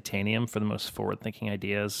 particularly in Titanium for the most forward-thinking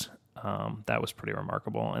ideas, that was pretty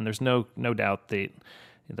remarkable. And there's no doubt that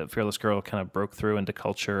Fearless Girl kind of broke through into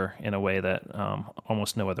culture in a way that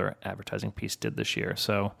almost no other advertising piece did this year.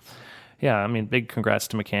 So, yeah, I mean, big congrats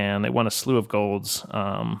to McCann. They won a slew of golds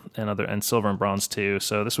and silver and bronze too.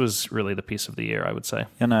 So this was really the piece of the year, I would say.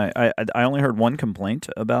 And I only heard one complaint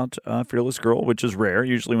about Fearless Girl, which is rare.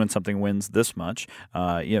 Usually when something wins this much,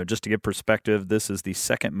 just to give perspective, this is the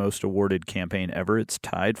second most awarded campaign ever. It's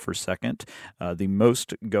tied for second. The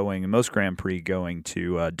most Grand Prix going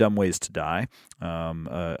to Dumb Ways to Die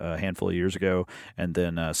a handful of years ago. And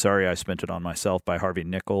then Sorry I Spent It on Myself by Harvey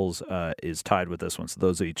Nichols is tied with this one. So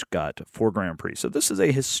those each got 4 Grand Prix. So this is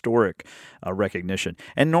a historic recognition.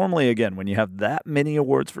 And normally, again, when you have that many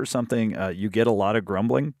awards for something, you get a lot of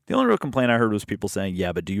grumbling. The only real complaint I heard was people saying,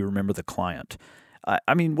 yeah, but do you remember the client?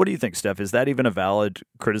 I mean, what do you think, Steph? Is that even a valid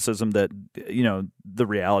criticism that, the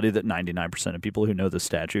reality that 99% of people who know the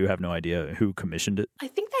statue have no idea who commissioned it? I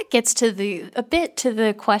think that gets to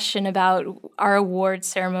the question about, are award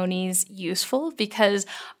ceremonies useful? Because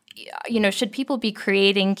should people be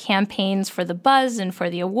creating campaigns for the buzz and for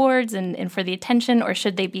the awards and for the attention, or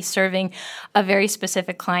should they be serving a very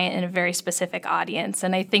specific client and a very specific audience?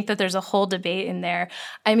 And I think that there's a whole debate in there.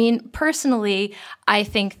 I mean, personally, I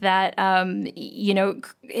think that,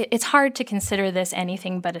 it's hard to consider this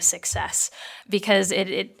anything but a success because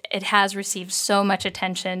it has received so much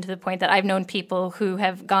attention to the point that I've known people who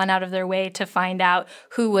have gone out of their way to find out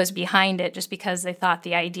who was behind it just because they thought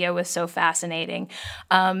the idea was so fascinating.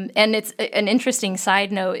 And it's an interesting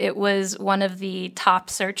side note. It was one of the top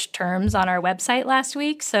search terms on our website last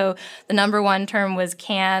week. So the number 1 term was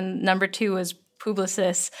Cannes, number 2 was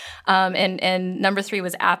Publicis, and number 3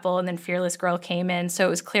 was Apple, and then Fearless Girl came in. So it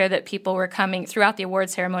was clear that people were coming throughout the award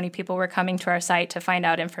ceremony. People were coming to our site to find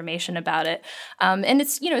out information about it, and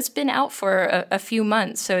it's been out for a few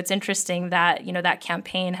months. So it's interesting that that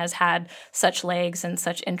campaign has had such legs and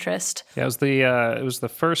such interest. Yeah, it was the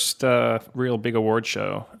first real big award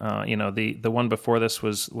show. The one before this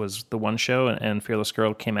was the One Show, and Fearless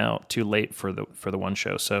Girl came out too late for the One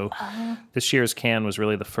Show. So this year's Cannes was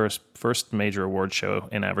really the first major award show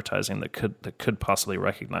in advertising that could possibly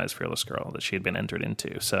recognize Fearless Girl that she had been entered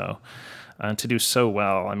into. So to do so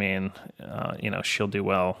well, I mean, she'll do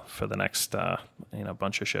well for the next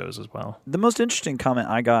bunch of shows as well. The most interesting comment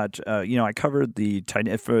I got, I covered the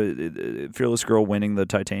Fearless Girl winning the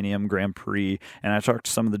Titanium Grand Prix, and I talked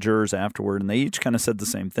to some of the jurors afterward, and they each kind of said the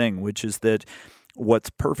same thing, which is that what's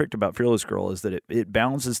perfect about Fearless Girl is that it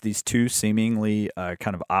balances these two seemingly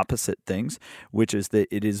kind of opposite things, which is that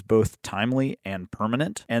it is both timely and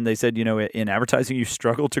permanent. And they said, in advertising, you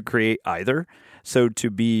struggle to create either. So to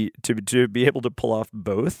be able to pull off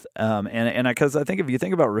both, and because I think if you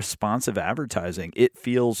think about responsive advertising, it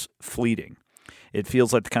feels fleeting. it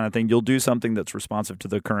feels like the kind of thing you'll do something that's responsive to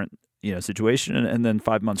the current situation, and then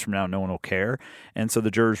 5 months from now, no one will care. And so the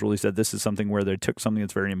jurors really said this is something where they took something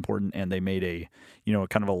that's very important and they made a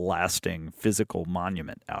kind of a lasting physical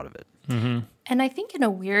monument out of it. Mm-hmm. And I think in a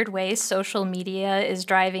weird way, social media is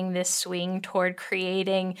driving this swing toward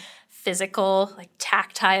creating physical, like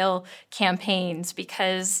tactile campaigns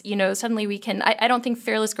because, suddenly we can, I don't think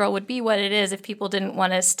Fearless Girl would be what it is if people didn't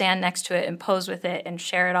want to stand next to it and pose with it and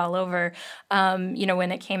share it all over.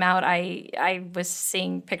 When it came out, I was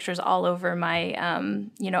seeing pictures all over my,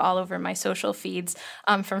 all over my social feeds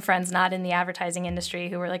from friends not in the advertising industry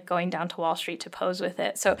who were like going down to Wall Street to pose with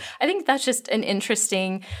it. So I think that's just an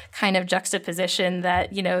interesting kind of juxtaposition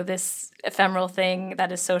that, this ephemeral thing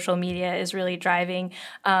that is social media is really driving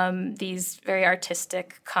these very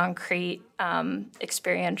artistic, concrete,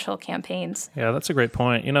 experiential campaigns. Yeah, that's a great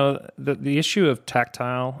point. The issue of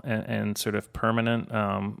tactile and sort of permanent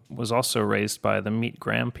was also raised by the Meet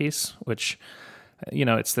Graham piece, which,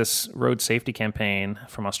 it's this road safety campaign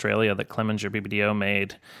from Australia that Clemenger BBDO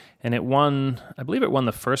made. And I believe it won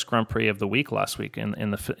the first Grand Prix of the week last week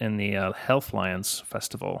in the Health Lions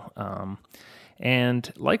Festival.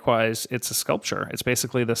 And likewise, it's a sculpture. It's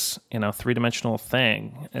basically this, three-dimensional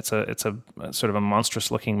thing. It's a sort of a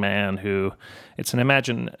monstrous-looking man who. It's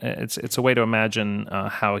a way to imagine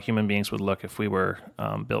how human beings would look if we were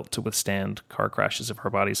built to withstand car crashes, if our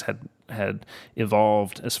bodies had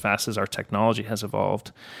evolved as fast as our technology has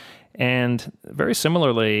evolved. And very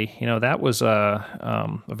similarly, that was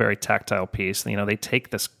a very tactile piece. They take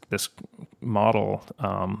this model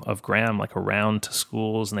of Graham like around to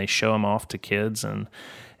schools and they show him off to kids, and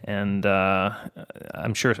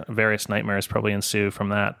I'm sure various nightmares probably ensue from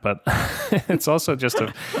that. But it's also just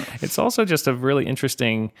a really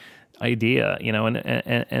interesting idea,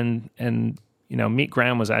 and Meet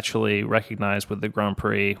Graham was actually recognized with the Grand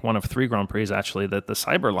Prix, one of 3 Grand Prix actually, that the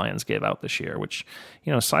Cyber Lions gave out this year, which,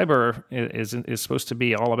 cyber is supposed to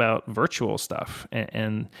be all about virtual stuff.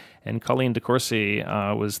 And Colleen DeCourcy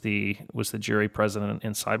was the jury president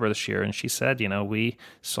in Cyber this year, and she said, we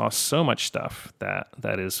saw so much stuff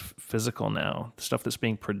that is physical now, stuff that's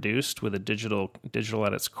being produced with a digital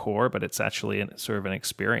at its core, but it's actually sort of an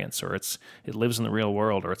experience, or it lives in the real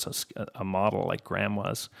world, or it's a model like Graham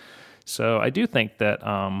was. So I do think that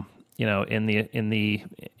in the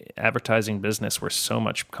advertising business where so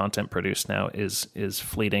much content produced now is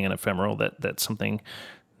fleeting and ephemeral, that something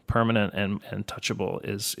permanent and touchable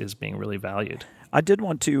is being really valued. I did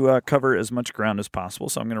want to cover as much ground as possible,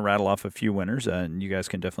 so I'm going to rattle off a few winners, and you guys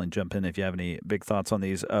can definitely jump in if you have any big thoughts on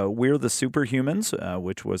these. We're the Superhumans,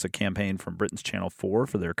 which was a campaign from Britain's Channel 4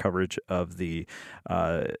 for their coverage of the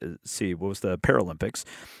Paralympics,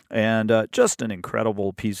 and just an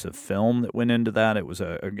incredible piece of film that went into that.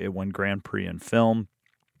 It won Grand Prix in film.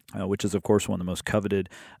 Which is, of course, one of the most coveted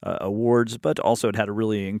awards, but also it had a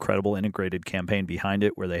really incredible integrated campaign behind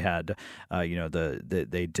it where they had,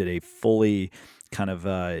 they did a fully kind of,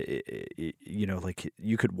 like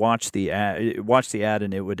you could watch the ad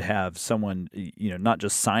and it would have someone, not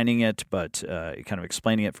just signing it, but kind of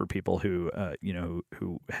explaining it for people who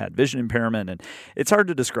had vision impairment. And it's hard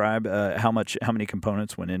to describe how many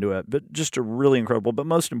components went into it, but just a really incredible, but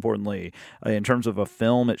most importantly, in terms of a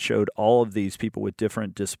film, it showed all of these people with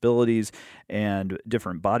different disabilities and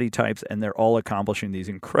different body types, and they're all accomplishing these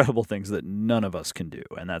incredible things that none of us can do.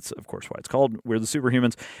 And that's, of course, why it's called We're the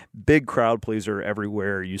Superhumans. Big crowd pleaser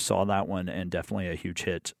everywhere. You saw that one, and definitely a huge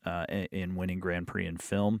hit in winning Grand Prix in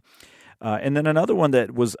film. And then another one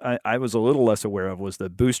that was I was a little less aware of was the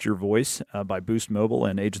Boost Your Voice by Boost Mobile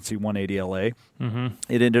and Agency 180 LA. Mm-hmm.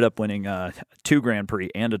 It ended up winning 2 Grand Prix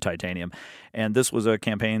and a Titanium. And this was a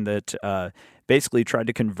campaign that basically tried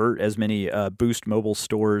to convert as many Boost Mobile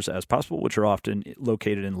stores as possible, which are often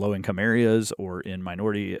located in low-income areas or in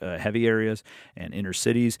minority-heavy areas and inner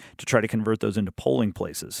cities, to try to convert those into polling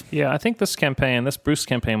places. Yeah, I think this Boost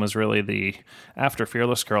campaign was really after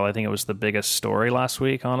Fearless Girl, I think it was the biggest story last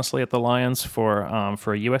week, honestly, at the Lions for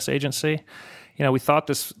a U.S. agency. We thought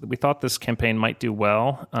this campaign might do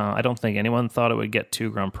well. I don't think anyone thought it would get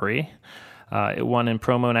 2 Grand Prix. It won in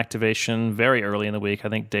promo and activation very early in the week, I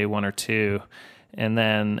think day 1 or 2. And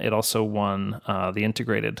then it also won the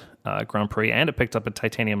integrated Grand Prix, and it picked up a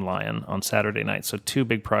Titanium Lion on Saturday night. So 2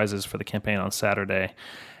 big prizes for the campaign on Saturday.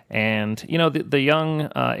 And, the young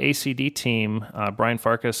ACD team, Brian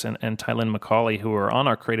Farkas and Tylynn McCauley, who were on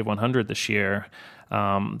our Creative 100 this year,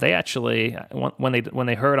 they actually, when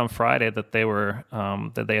they heard on Friday that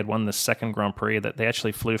that they had won the 2nd Grand Prix, that they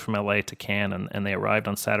actually flew from LA to Cannes, and they arrived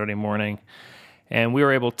on Saturday morning. And we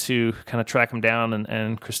were able to kind of track them down,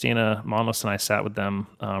 and Christina Monlos and I sat with them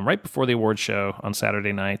right before the award show on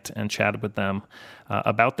Saturday night and chatted with them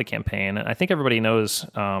about the campaign. And I think everybody knows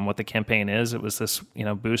what the campaign is. It was this,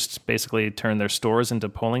 Boost basically turned their stores into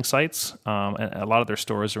polling sites. And a lot of their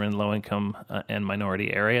stores are in low-income and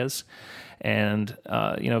minority areas. And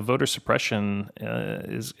voter suppression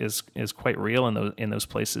is quite real in those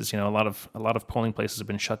places. A lot of polling places have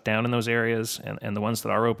been shut down in those areas, and the ones that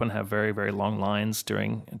are open have very, very long lines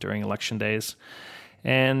during election days.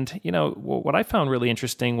 And what I found really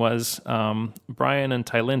interesting was Brian and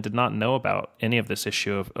Tylynn did not know about any of this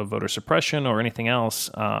issue of voter suppression or anything else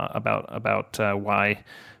about why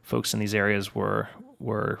folks in these areas were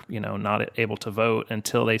not able to vote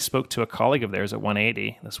until they spoke to a colleague of theirs at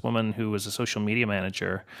 180, this woman who was a social media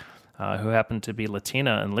manager who happened to be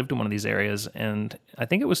Latina and lived in one of these areas. And I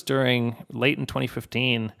think it was late in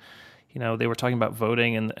 2015, they were talking about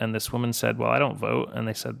voting, and this woman said, well, I don't vote. And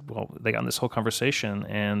they said, well, they got in this whole conversation,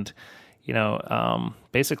 and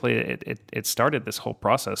basically it started this whole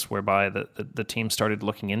process whereby the team started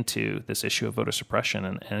looking into this issue of voter suppression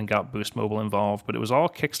and got Boost Mobile involved. But it was all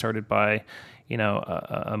kickstarted by,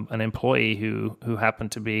 an employee who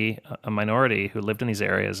happened to be a minority who lived in these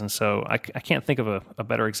areas. And so I can't think of a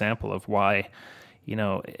better example of why,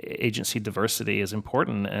 agency diversity is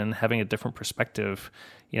important, and having a different perspective.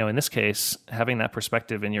 In this case, having that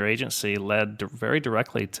perspective in your agency led very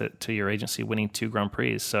directly to your agency winning 2 Grand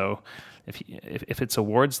Prix. So if it's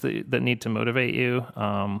awards that need to motivate you,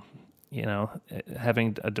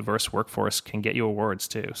 having a diverse workforce can get you awards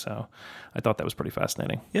too. So I thought that was pretty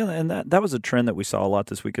fascinating. Yeah, and that was a trend that we saw a lot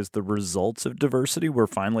this week, is the results of diversity. We're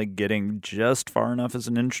finally getting just far enough as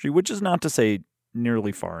an industry, which is not to say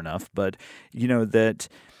nearly far enough, but that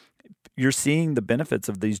you're seeing the benefits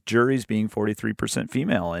of these juries being 43%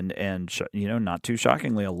 female, and not too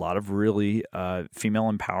shockingly, a lot of really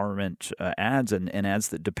female empowerment ads and ads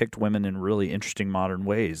that depict women in really interesting modern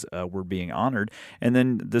ways were being honored. And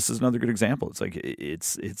then this is another good example. It's like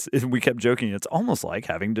it's we kept joking. It's almost like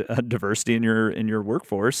having diversity in your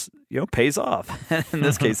workforce pays off. In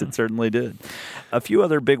this case, it certainly did. A few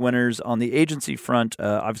other big winners on the agency front.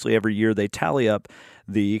 Obviously, every year they tally up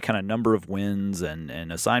the kind of number of wins and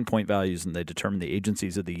assign point values, and they determine the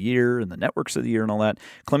agencies of the year and the networks of the year and all that.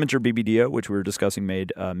 Clemenger BBDO, which we were discussing,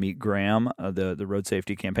 made Meet Graham, the road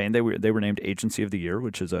safety campaign. They were named Agency of the Year,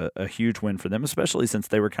 which is a huge win for them, especially since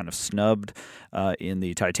they were kind of snubbed in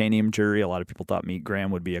the Titanium jury. A lot of people thought Meet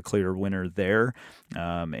Graham would be a clear winner there.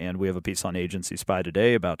 And we have a piece on Agency Spy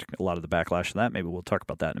today about a lot of the backlash of that. Maybe we'll talk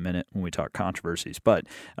about that in a minute when we talk controversies. But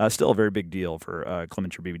still a very big deal for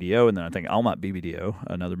Clemenger BBDO. And then I think Almat BBDO,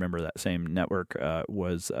 another member of that same network,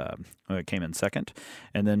 came in second.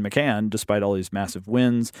 And then McCann, despite all these massive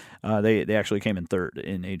wins, they actually came in third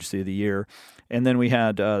in Agency of the Year. And then we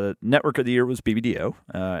had Network of the Year was BBDO.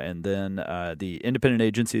 And then the Independent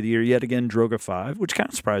Agency of the Year, yet again, Droga 5, which kind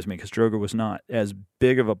of surprised me because Droga was not as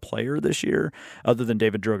big of a player this year, other than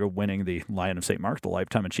David Droga winning the Lion of St. Mark, the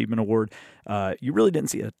Lifetime Achievement Award. You really didn't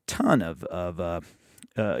see a ton of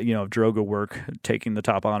Droga work taking the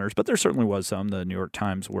top honors, but there certainly was some. The New York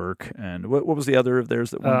Times work, and what was the other of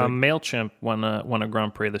theirs that won? MailChimp won a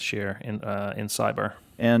Grand Prix this year in cyber.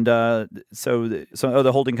 And so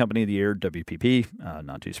the holding company of the year, WPP,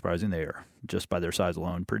 not too surprising. They are, just by their size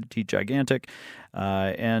alone, pretty gigantic.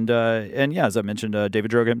 And yeah, as I mentioned,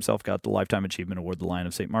 David Droga himself got the Lifetime Achievement Award, the Lion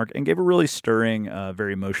of St. Mark, and gave a really stirring,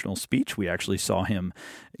 very emotional speech. We actually saw him,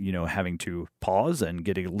 having to pause and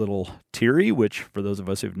getting a little teary, which for those of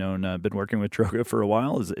us who've been working with Droga for a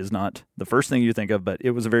while is not the first thing you think of, but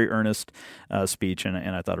it was a very earnest speech, and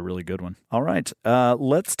I thought a really good one. All right,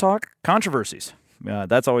 let's talk controversies.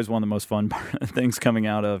 That's always one of the most fun things coming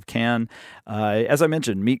out of Cannes. As I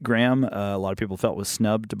mentioned, Meet Graham, a lot of people felt was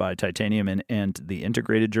snubbed by Titanium and the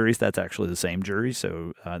integrated juries. That's actually the same jury,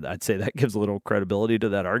 so I'd say that gives a little credibility to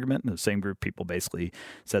that argument. The same group of people basically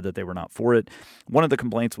said that they were not for it. One of the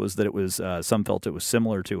complaints was that it was some felt it was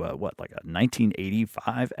similar to a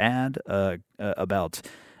 1985 ad about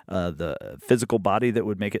the physical body that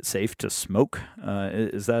would make it safe to smoke.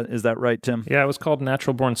 Is that right, Tim? Yeah, it was called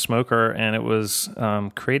Natural Born Smoker, and it was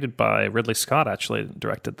created by Ridley Scott, actually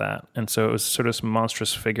directed that. And so it was sort of some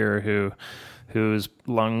monstrous figure whose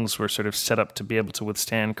lungs were sort of set up to be able to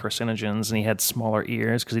withstand carcinogens, and he had smaller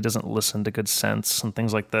ears because he doesn't listen to good sense and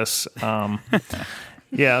things like this.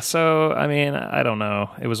 Yeah, so I mean, I don't know.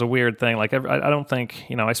 It was a weird thing. Like, I don't think,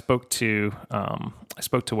 I spoke to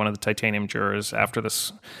one of the Titanium jurors after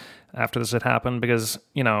this after this had happened, because,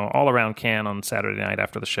 you know, all around Cannes on Saturday night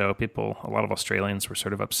after the show, a lot of Australians were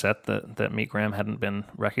sort of upset that Meet Graham hadn't been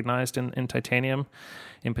recognized in Titanium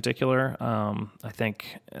in particular. I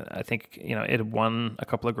think, you know, it had won a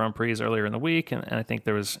couple of Grand Prix earlier in the week, and I think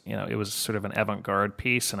there was, you know, it was sort of an avant-garde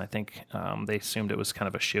piece, and I think they assumed it was kind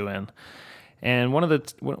of a shoe-in. And one of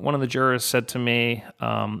the jurors said to me,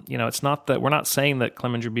 you know, it's not that we're not saying that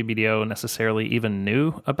Clemenger BBDO necessarily even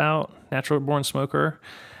knew about Natural Born Smoker,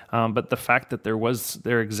 but the fact that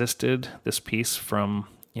there existed this piece from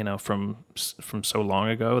so long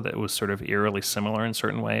ago that was sort of eerily similar in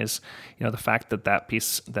certain ways. You know, the fact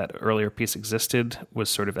that earlier piece existed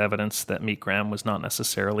was sort of evidence that Meet Graham was not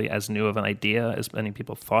necessarily as new of an idea as many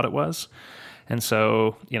people thought it was. And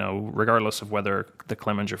so, you know, regardless of whether the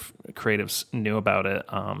Clemenger creatives knew about it,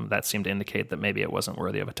 that seemed to indicate that maybe it wasn't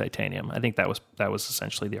worthy of a Titanium. I think that was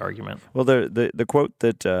essentially the argument. Well, the quote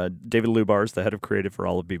that David Lubars, the head of creative for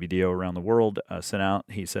all of BBDO around the world, sent out,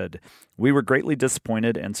 he said, "We were greatly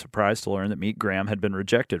disappointed and surprised to learn that Meet Graham had been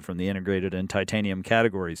rejected from the integrated and Titanium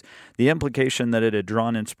categories. The implication that it had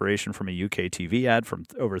drawn inspiration from a UK TV ad from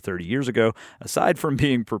over 30 years ago, aside from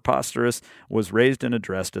being preposterous, was raised and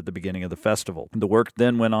addressed at the beginning of the festival. The work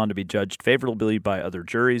then went on to be judged favorably by other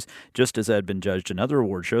juries, just as it had been judged in other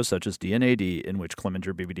award shows such as D&AD, in which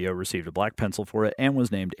Clemenger BBDO received a black pencil for it and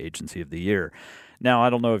was named Agency of the Year." Now,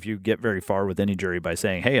 I don't know if you get very far with any jury by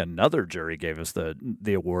saying, hey, another jury gave us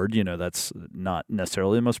the award. You know, that's not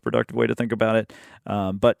necessarily the most productive way to think about it.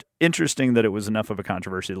 But interesting that it was enough of a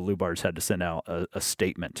controversy that Lubars had to send out a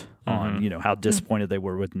statement on, you know, how disappointed they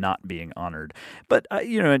were with not being honored. But,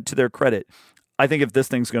 you know, to their credit, I think if this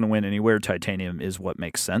thing's going to win anywhere, Titanium is what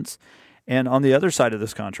makes sense. And on the other side of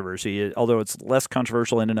this controversy, although it's less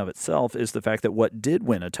controversial in and of itself, is the fact that what did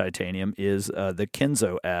win a Titanium is the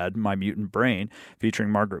Kenzo ad, My Mutant Brain, featuring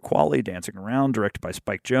Margaret Qualley dancing around, directed by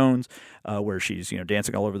Spike Jonze, where she's, you know,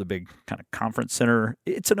 dancing all over the big kind of conference center.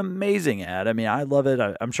 It's an amazing ad. I mean, I love it.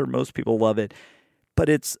 I'm sure most people love it, but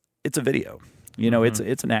it's a video. You know, it's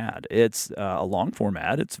an ad. It's a long form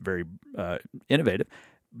ad. It's very innovative.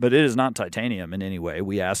 But it is not Titanium in any way.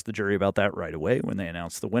 We asked the jury about that right away when they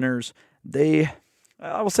announced the winners. I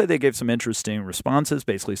will say they gave some interesting responses,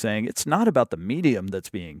 basically saying it's not about the medium that's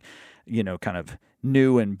being, you know, kind of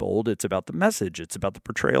new and bold. It's about the message. It's about the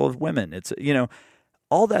portrayal of women. It's, you know,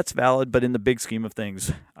 all that's valid. But in the big scheme of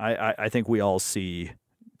things, I think we all see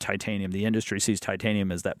Titanium. The industry sees Titanium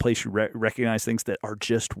as that place you recognize things that are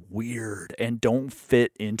just weird and don't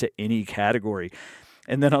fit into any category.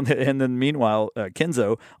 And then meanwhile,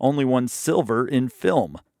 Kenzo only won silver in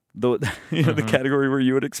film, the category where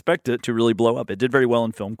you would expect it to really blow up. It did very well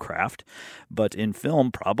in film craft, but in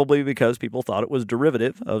film, probably because people thought it was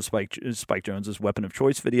derivative of Spike Jonze's Weapon of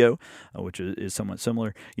Choice video, which is somewhat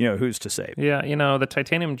similar. You know, who's to say? Yeah, you know, the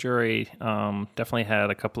Titanium jury definitely had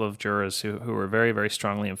a couple of jurors who were very, very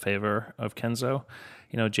strongly in favor of Kenzo.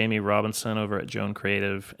 You know, Jamie Robinson over at Joan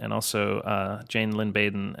Creative, and also Jane Lynn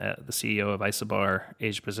Baden, the CEO of Isobar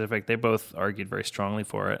Asia Pacific. They both argued very strongly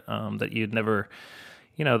for it, that you'd never,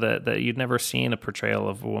 you know, that you'd never seen a portrayal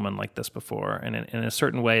of a woman like this before. And in a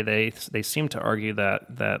certain way, they seem to argue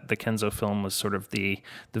that the Kenzo film was sort of the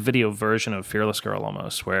video version of Fearless Girl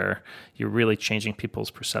almost, where you're really changing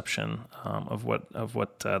people's perception of what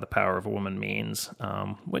the power of a woman means.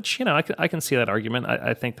 Which, you know, I can see that argument.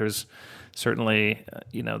 I think there's certainly,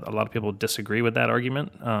 you know, a lot of people disagree with that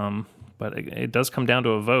argument, but it does come down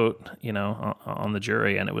to a vote, you know, on the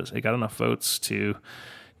jury, and it got enough votes to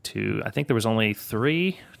I think there was only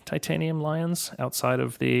 3 Titanium Lions outside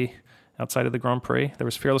of the Grand Prix. There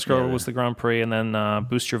was Fearless Girl was the Grand Prix, and then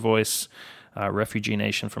Boost Your Voice, Refugee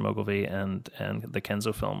Nation from Ogilvy, and the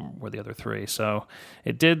Kenzo film were the other 3. So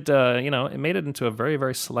it did, you know, it made it into a very,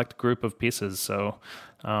 very select group of pieces. So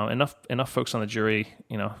enough folks on the jury,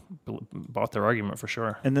 you know, bought their argument for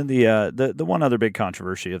sure. And then the one other big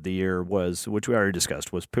controversy of the year was, which we already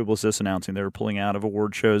discussed, was Publicis announcing they were pulling out of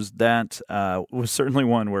award shows. That was certainly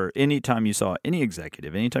one where anytime you saw any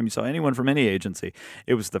executive, anytime you saw anyone from any agency,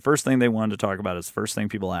 it was the first thing they wanted to talk about. It's the first thing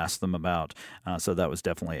people asked them about. So that was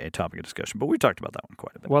definitely a topic of discussion. But we talked about that one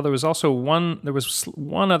quite a bit. Well, there was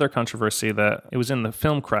one other controversy that it was in the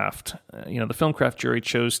film craft. You know, the film craft jury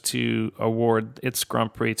chose to award its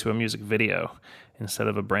Grand Prix to a music video instead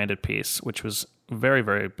of a branded piece, which was very,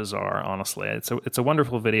 very bizarre, honestly. It's a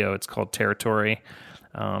wonderful video. It's called Territory.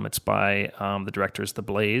 It's by the directors The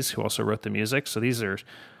Blaze, who also wrote the music. So these are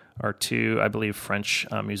 2, I believe, French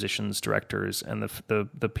musicians, directors, and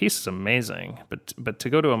the piece is amazing. But to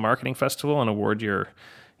go to a marketing festival and award your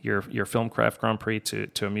your Filmcraft Grand Prix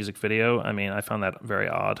to a music video. I mean, I found that very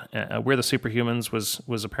odd. We're the Superhumans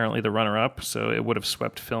was apparently the runner-up, so it would have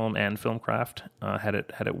swept film and Filmcraft had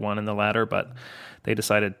it won in the latter, but they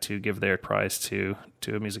decided to give their prize to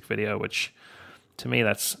a music video, which to me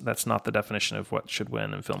that's not the definition of what should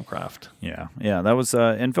win in Filmcraft. Yeah, that was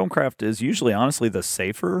and Filmcraft is usually honestly the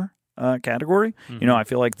safer category. Mm-hmm. I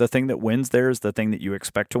feel like the thing that wins there is the thing that you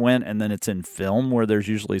expect to win, and then it's in film where there's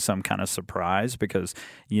usually some kind of surprise because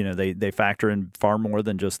they factor in far more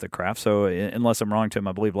than just the craft. So unless I'm wrong, Tim,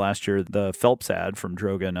 I believe last year the Phelps ad from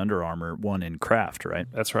Droga and Under Armour won in craft, right?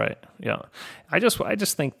 That's right. Yeah, I just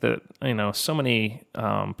think that so many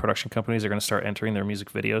production companies are going to start entering their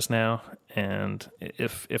music videos now, and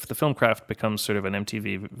if the Filmcraft becomes sort of an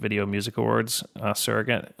MTV Video Music Awards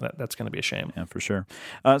surrogate, that's going to be a shame. Yeah, for sure.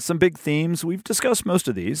 Some big themes. We've discussed most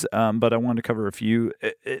of these, but I wanted to cover a few.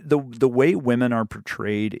 The way women are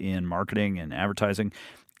portrayed in marketing and advertising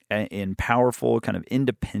in powerful, kind of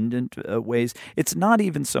independent ways. It's not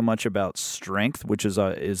even so much about strength, which is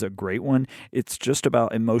a great one. It's just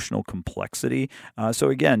about emotional complexity. So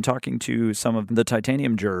again, talking to some of the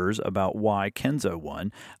Titanium jurors about why Kenzo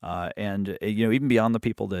won, and even beyond the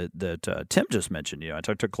people that Tim just mentioned. I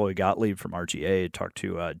talked to Chloe Gottlieb from RGA, talked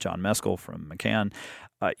to John Meskel from McCann.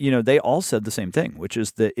 They all said the same thing, which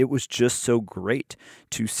is that it was just so great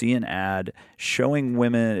to see an ad showing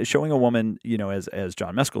a woman, as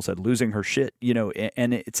John Meskel said, losing her shit,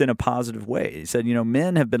 and it's in a positive way. He said,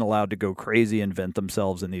 men have been allowed to go crazy and vent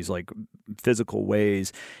themselves in these like physical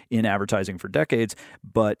ways in advertising for decades,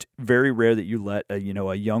 but very rare that you let a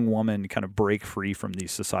young woman kind of break free from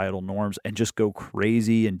these societal norms and just go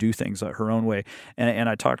crazy and do things her own way. And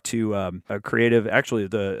I talked to a creative, actually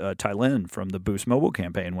the Tai Lin from the Boost Mobile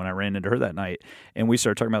campaign when I ran into her that night, and we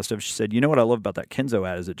started talking about stuff. She said, what I love about that Kenzo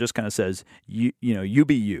ad is it just kind of says, you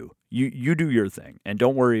be you. You do your thing and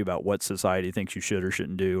don't worry about what society thinks you should or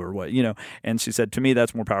shouldn't do or what, And she said, to me,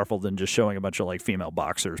 that's more powerful than just showing a bunch of like female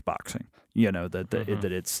boxers boxing,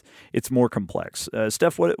 that it's more complex.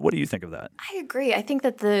 Steph, what do you think of that? I agree. I think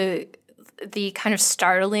that the kind of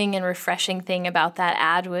startling and refreshing thing about that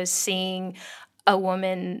ad was seeing a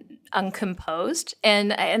woman uncomposed.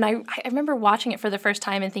 And I remember watching it for the first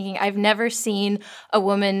time and thinking, I've never seen a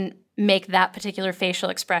woman make that particular facial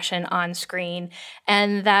expression on screen.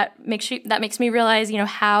 And that makes me realize,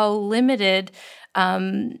 how limited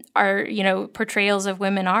our, portrayals of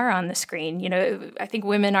women are on the screen. I think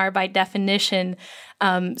women are by definition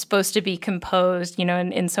supposed to be composed,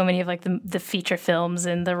 in so many of like the feature films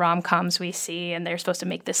and the rom-coms we see, and they're supposed to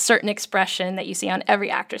make this certain expression that you see on every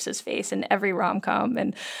actress's face in every rom-com,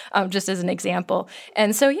 and just as an example.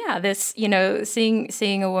 And so, yeah, this,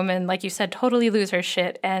 seeing a woman, like you said, totally lose her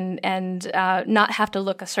shit and not have to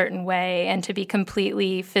look a certain way and to be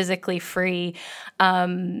completely physically free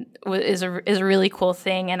is a really cool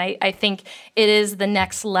thing. And I think it is the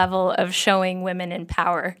next level of showing women in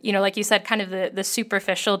power. Like you said, kind of the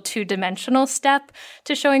superficial two-dimensional step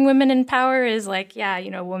to showing women in power is like,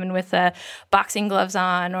 a woman with boxing gloves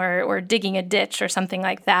on or digging a ditch or something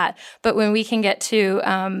like that. But when we can get to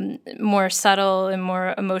more subtle and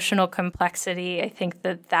more emotional complexity, I think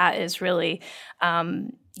that is really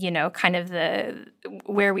kind of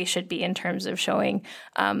where we should be in terms of showing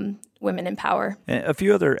women in power. A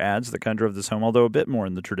few other ads that kind of drove this home, although a bit more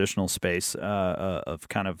in the traditional space of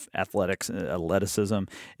kind of athleticism.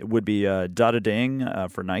 It would be Dada Ding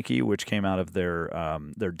for Nike, which came out of their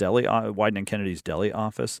Delhi, Wieden and Kennedy's Delhi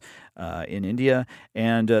office in India.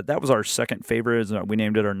 And that was our second favorite. We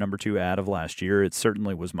named it our number 2 ad of last year. It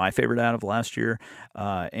certainly was my favorite ad of last year.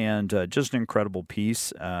 And just an incredible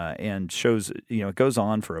piece and shows, it goes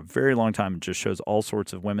on for a very long time. It just shows all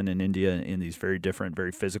sorts of women in India in these very different,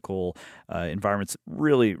 very physical environments.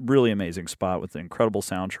 Really, really amazing spot with an incredible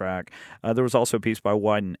soundtrack. There was also a piece by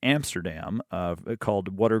Wieden Amsterdam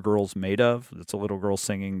called What Are Girls Made Of? It's a little girl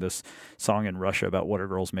singing this song in Russia about what are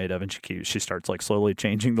girls made of, and she starts like slowly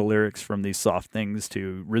changing the lyrics from these soft things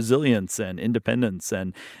to resilience and independence,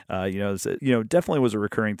 and definitely was a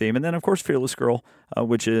recurring theme. And then of course Fearless Girl,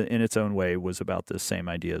 which in its own way was about this same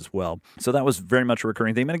idea as well. So that was very much a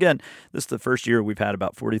recurring theme. And again, this is the first year we've had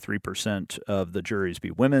about 43% of the juries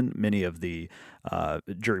be women. Many of the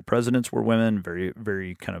jury presidents were women, very,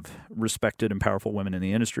 very kind of respected and powerful women in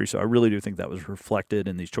the industry. So I really do think that was reflected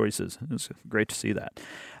in these choices. It's great to see that.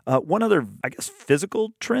 One other, I guess,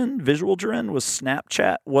 visual trend was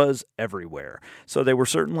Snapchat was everywhere. So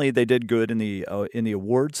they did good in the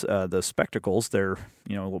awards. The spectacles, they're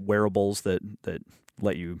wearables that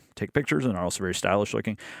let you take pictures and are also very stylish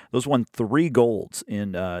looking. Those won 3 golds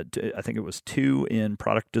in, I think it was 2 in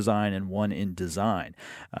product design and 1 in design.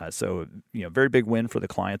 So very big win for the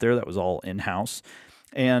client there. That was all in-house.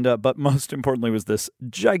 And but most importantly was this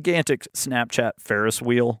gigantic Snapchat Ferris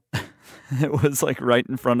wheel. It was like right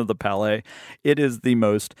in front of the Palais. It is the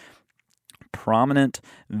most prominent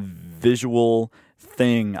visual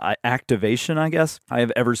activation, I guess, I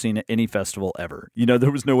have ever seen at any festival ever. There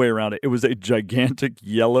was no way around it. It was a gigantic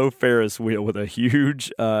yellow Ferris wheel with a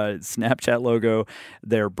huge Snapchat logo.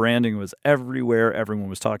 Their branding was everywhere. Everyone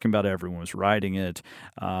was talking about it. Everyone was riding it.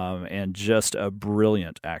 And just a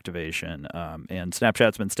brilliant activation. And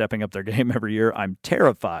Snapchat's been stepping up their game every year. I'm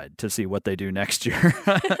terrified to see what they do next year.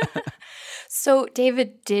 So,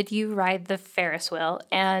 David, did you ride the Ferris wheel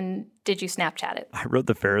and did you Snapchat it? I rode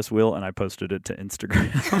the Ferris wheel and I posted it to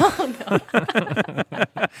Instagram.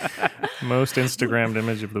 Most Instagrammed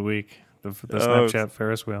image of the week, the Snapchat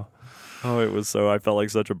Ferris wheel. Oh, it was I felt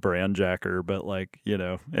like such a brand jacker, but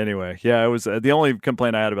anyway. Yeah, it was the only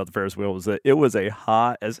complaint I had about the Ferris wheel was that it was a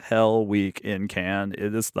hot as hell week in Cannes.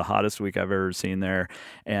 It is the hottest week I've ever seen there.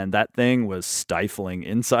 And that thing was stifling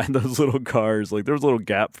inside those little cars. Like there was a little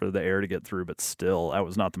gap for the air to get through, but still, that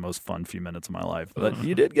was not the most fun few minutes of my life. But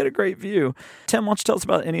you did get a great view. Tim, why don't you tell us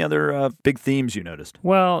about any other big themes you noticed?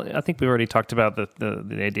 Well, I think we already talked about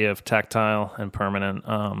the idea of tactile and permanent.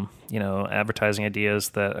 Advertising ideas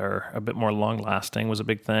that are a bit more long-lasting was a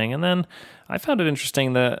big thing. And then I found it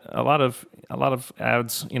interesting that a lot of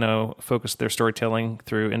ads, focus their storytelling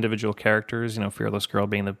through individual characters. Fearless Girl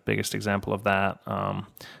being the biggest example of that.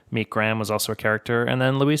 Meek Graham was also a character, and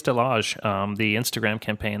then Louise Delage, the Instagram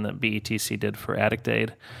campaign that BETC did for Addict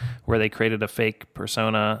Aid, where they created a fake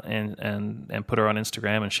persona and put her on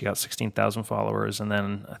Instagram, and she got 16,000 followers. And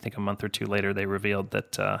then I think a month or 2 later, they revealed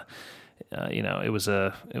that. It was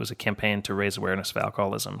a campaign to raise awareness of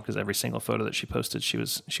alcoholism because every single photo that she posted, she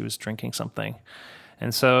was drinking something.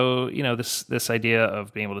 And so, this idea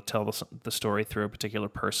of being able to tell the story through a particular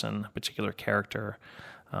person, a particular character,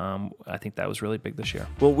 I think that was really big this year.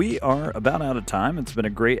 Well, we are about out of time. It's been a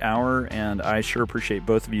great hour, and I sure appreciate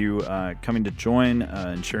both of you coming to join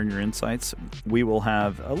and sharing your insights. We will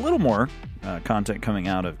have a little more content coming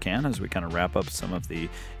out of Cannes as we kind of wrap up some of the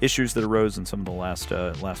issues that arose in some of the last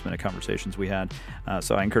minute conversations we had.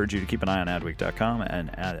 So I encourage you to keep an eye on adweek.com, and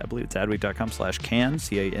I believe it's adweek.com/Cannes,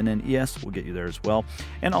 CANNES. We'll get you there as well.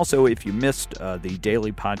 And also, if you missed the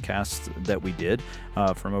daily podcasts that we did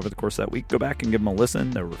from over the course of that week, go back and give them a listen.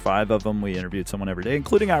 There were 5 of them. We interviewed someone every day,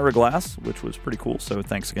 including Ira Glass, which was pretty cool. So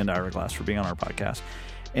thanks again to Ira Glass for being on our podcast.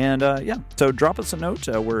 And so drop us a note.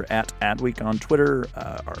 We're at Adweek on Twitter.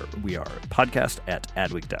 We are podcast at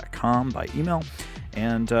adweek.com by email.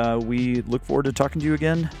 And we look forward to talking to you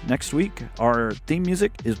again next week. Our theme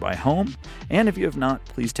music is by Home. And if you have not,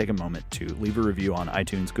 please take a moment to leave a review on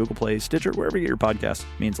iTunes, Google Play, Stitcher, wherever you get your podcasts.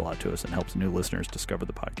 It means a lot to us and helps new listeners discover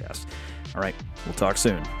the podcast. All right, we'll talk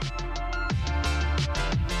soon.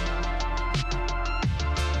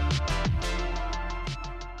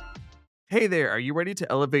 Hey there, are you ready to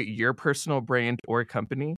elevate your personal brand or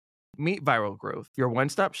company? Meet Viral Growth, your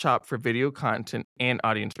one-stop shop for video content and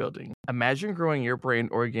audience building. Imagine growing your brand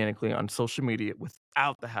organically on social media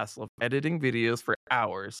without the hassle of editing videos for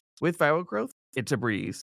hours. With Viral Growth, it's a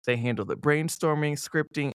breeze. They handle the brainstorming,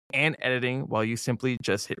 scripting, and editing while you simply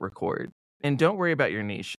just hit record. And don't worry about your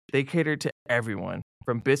niche. They cater to everyone,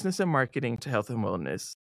 from business and marketing to health and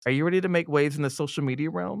wellness. Are you ready to make waves in the social media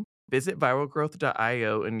realm? Visit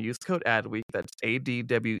viralgrowth.io and use code ADWEEK, that's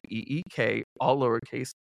ADWEEK, all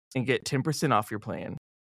lowercase, and get 10% off your plan.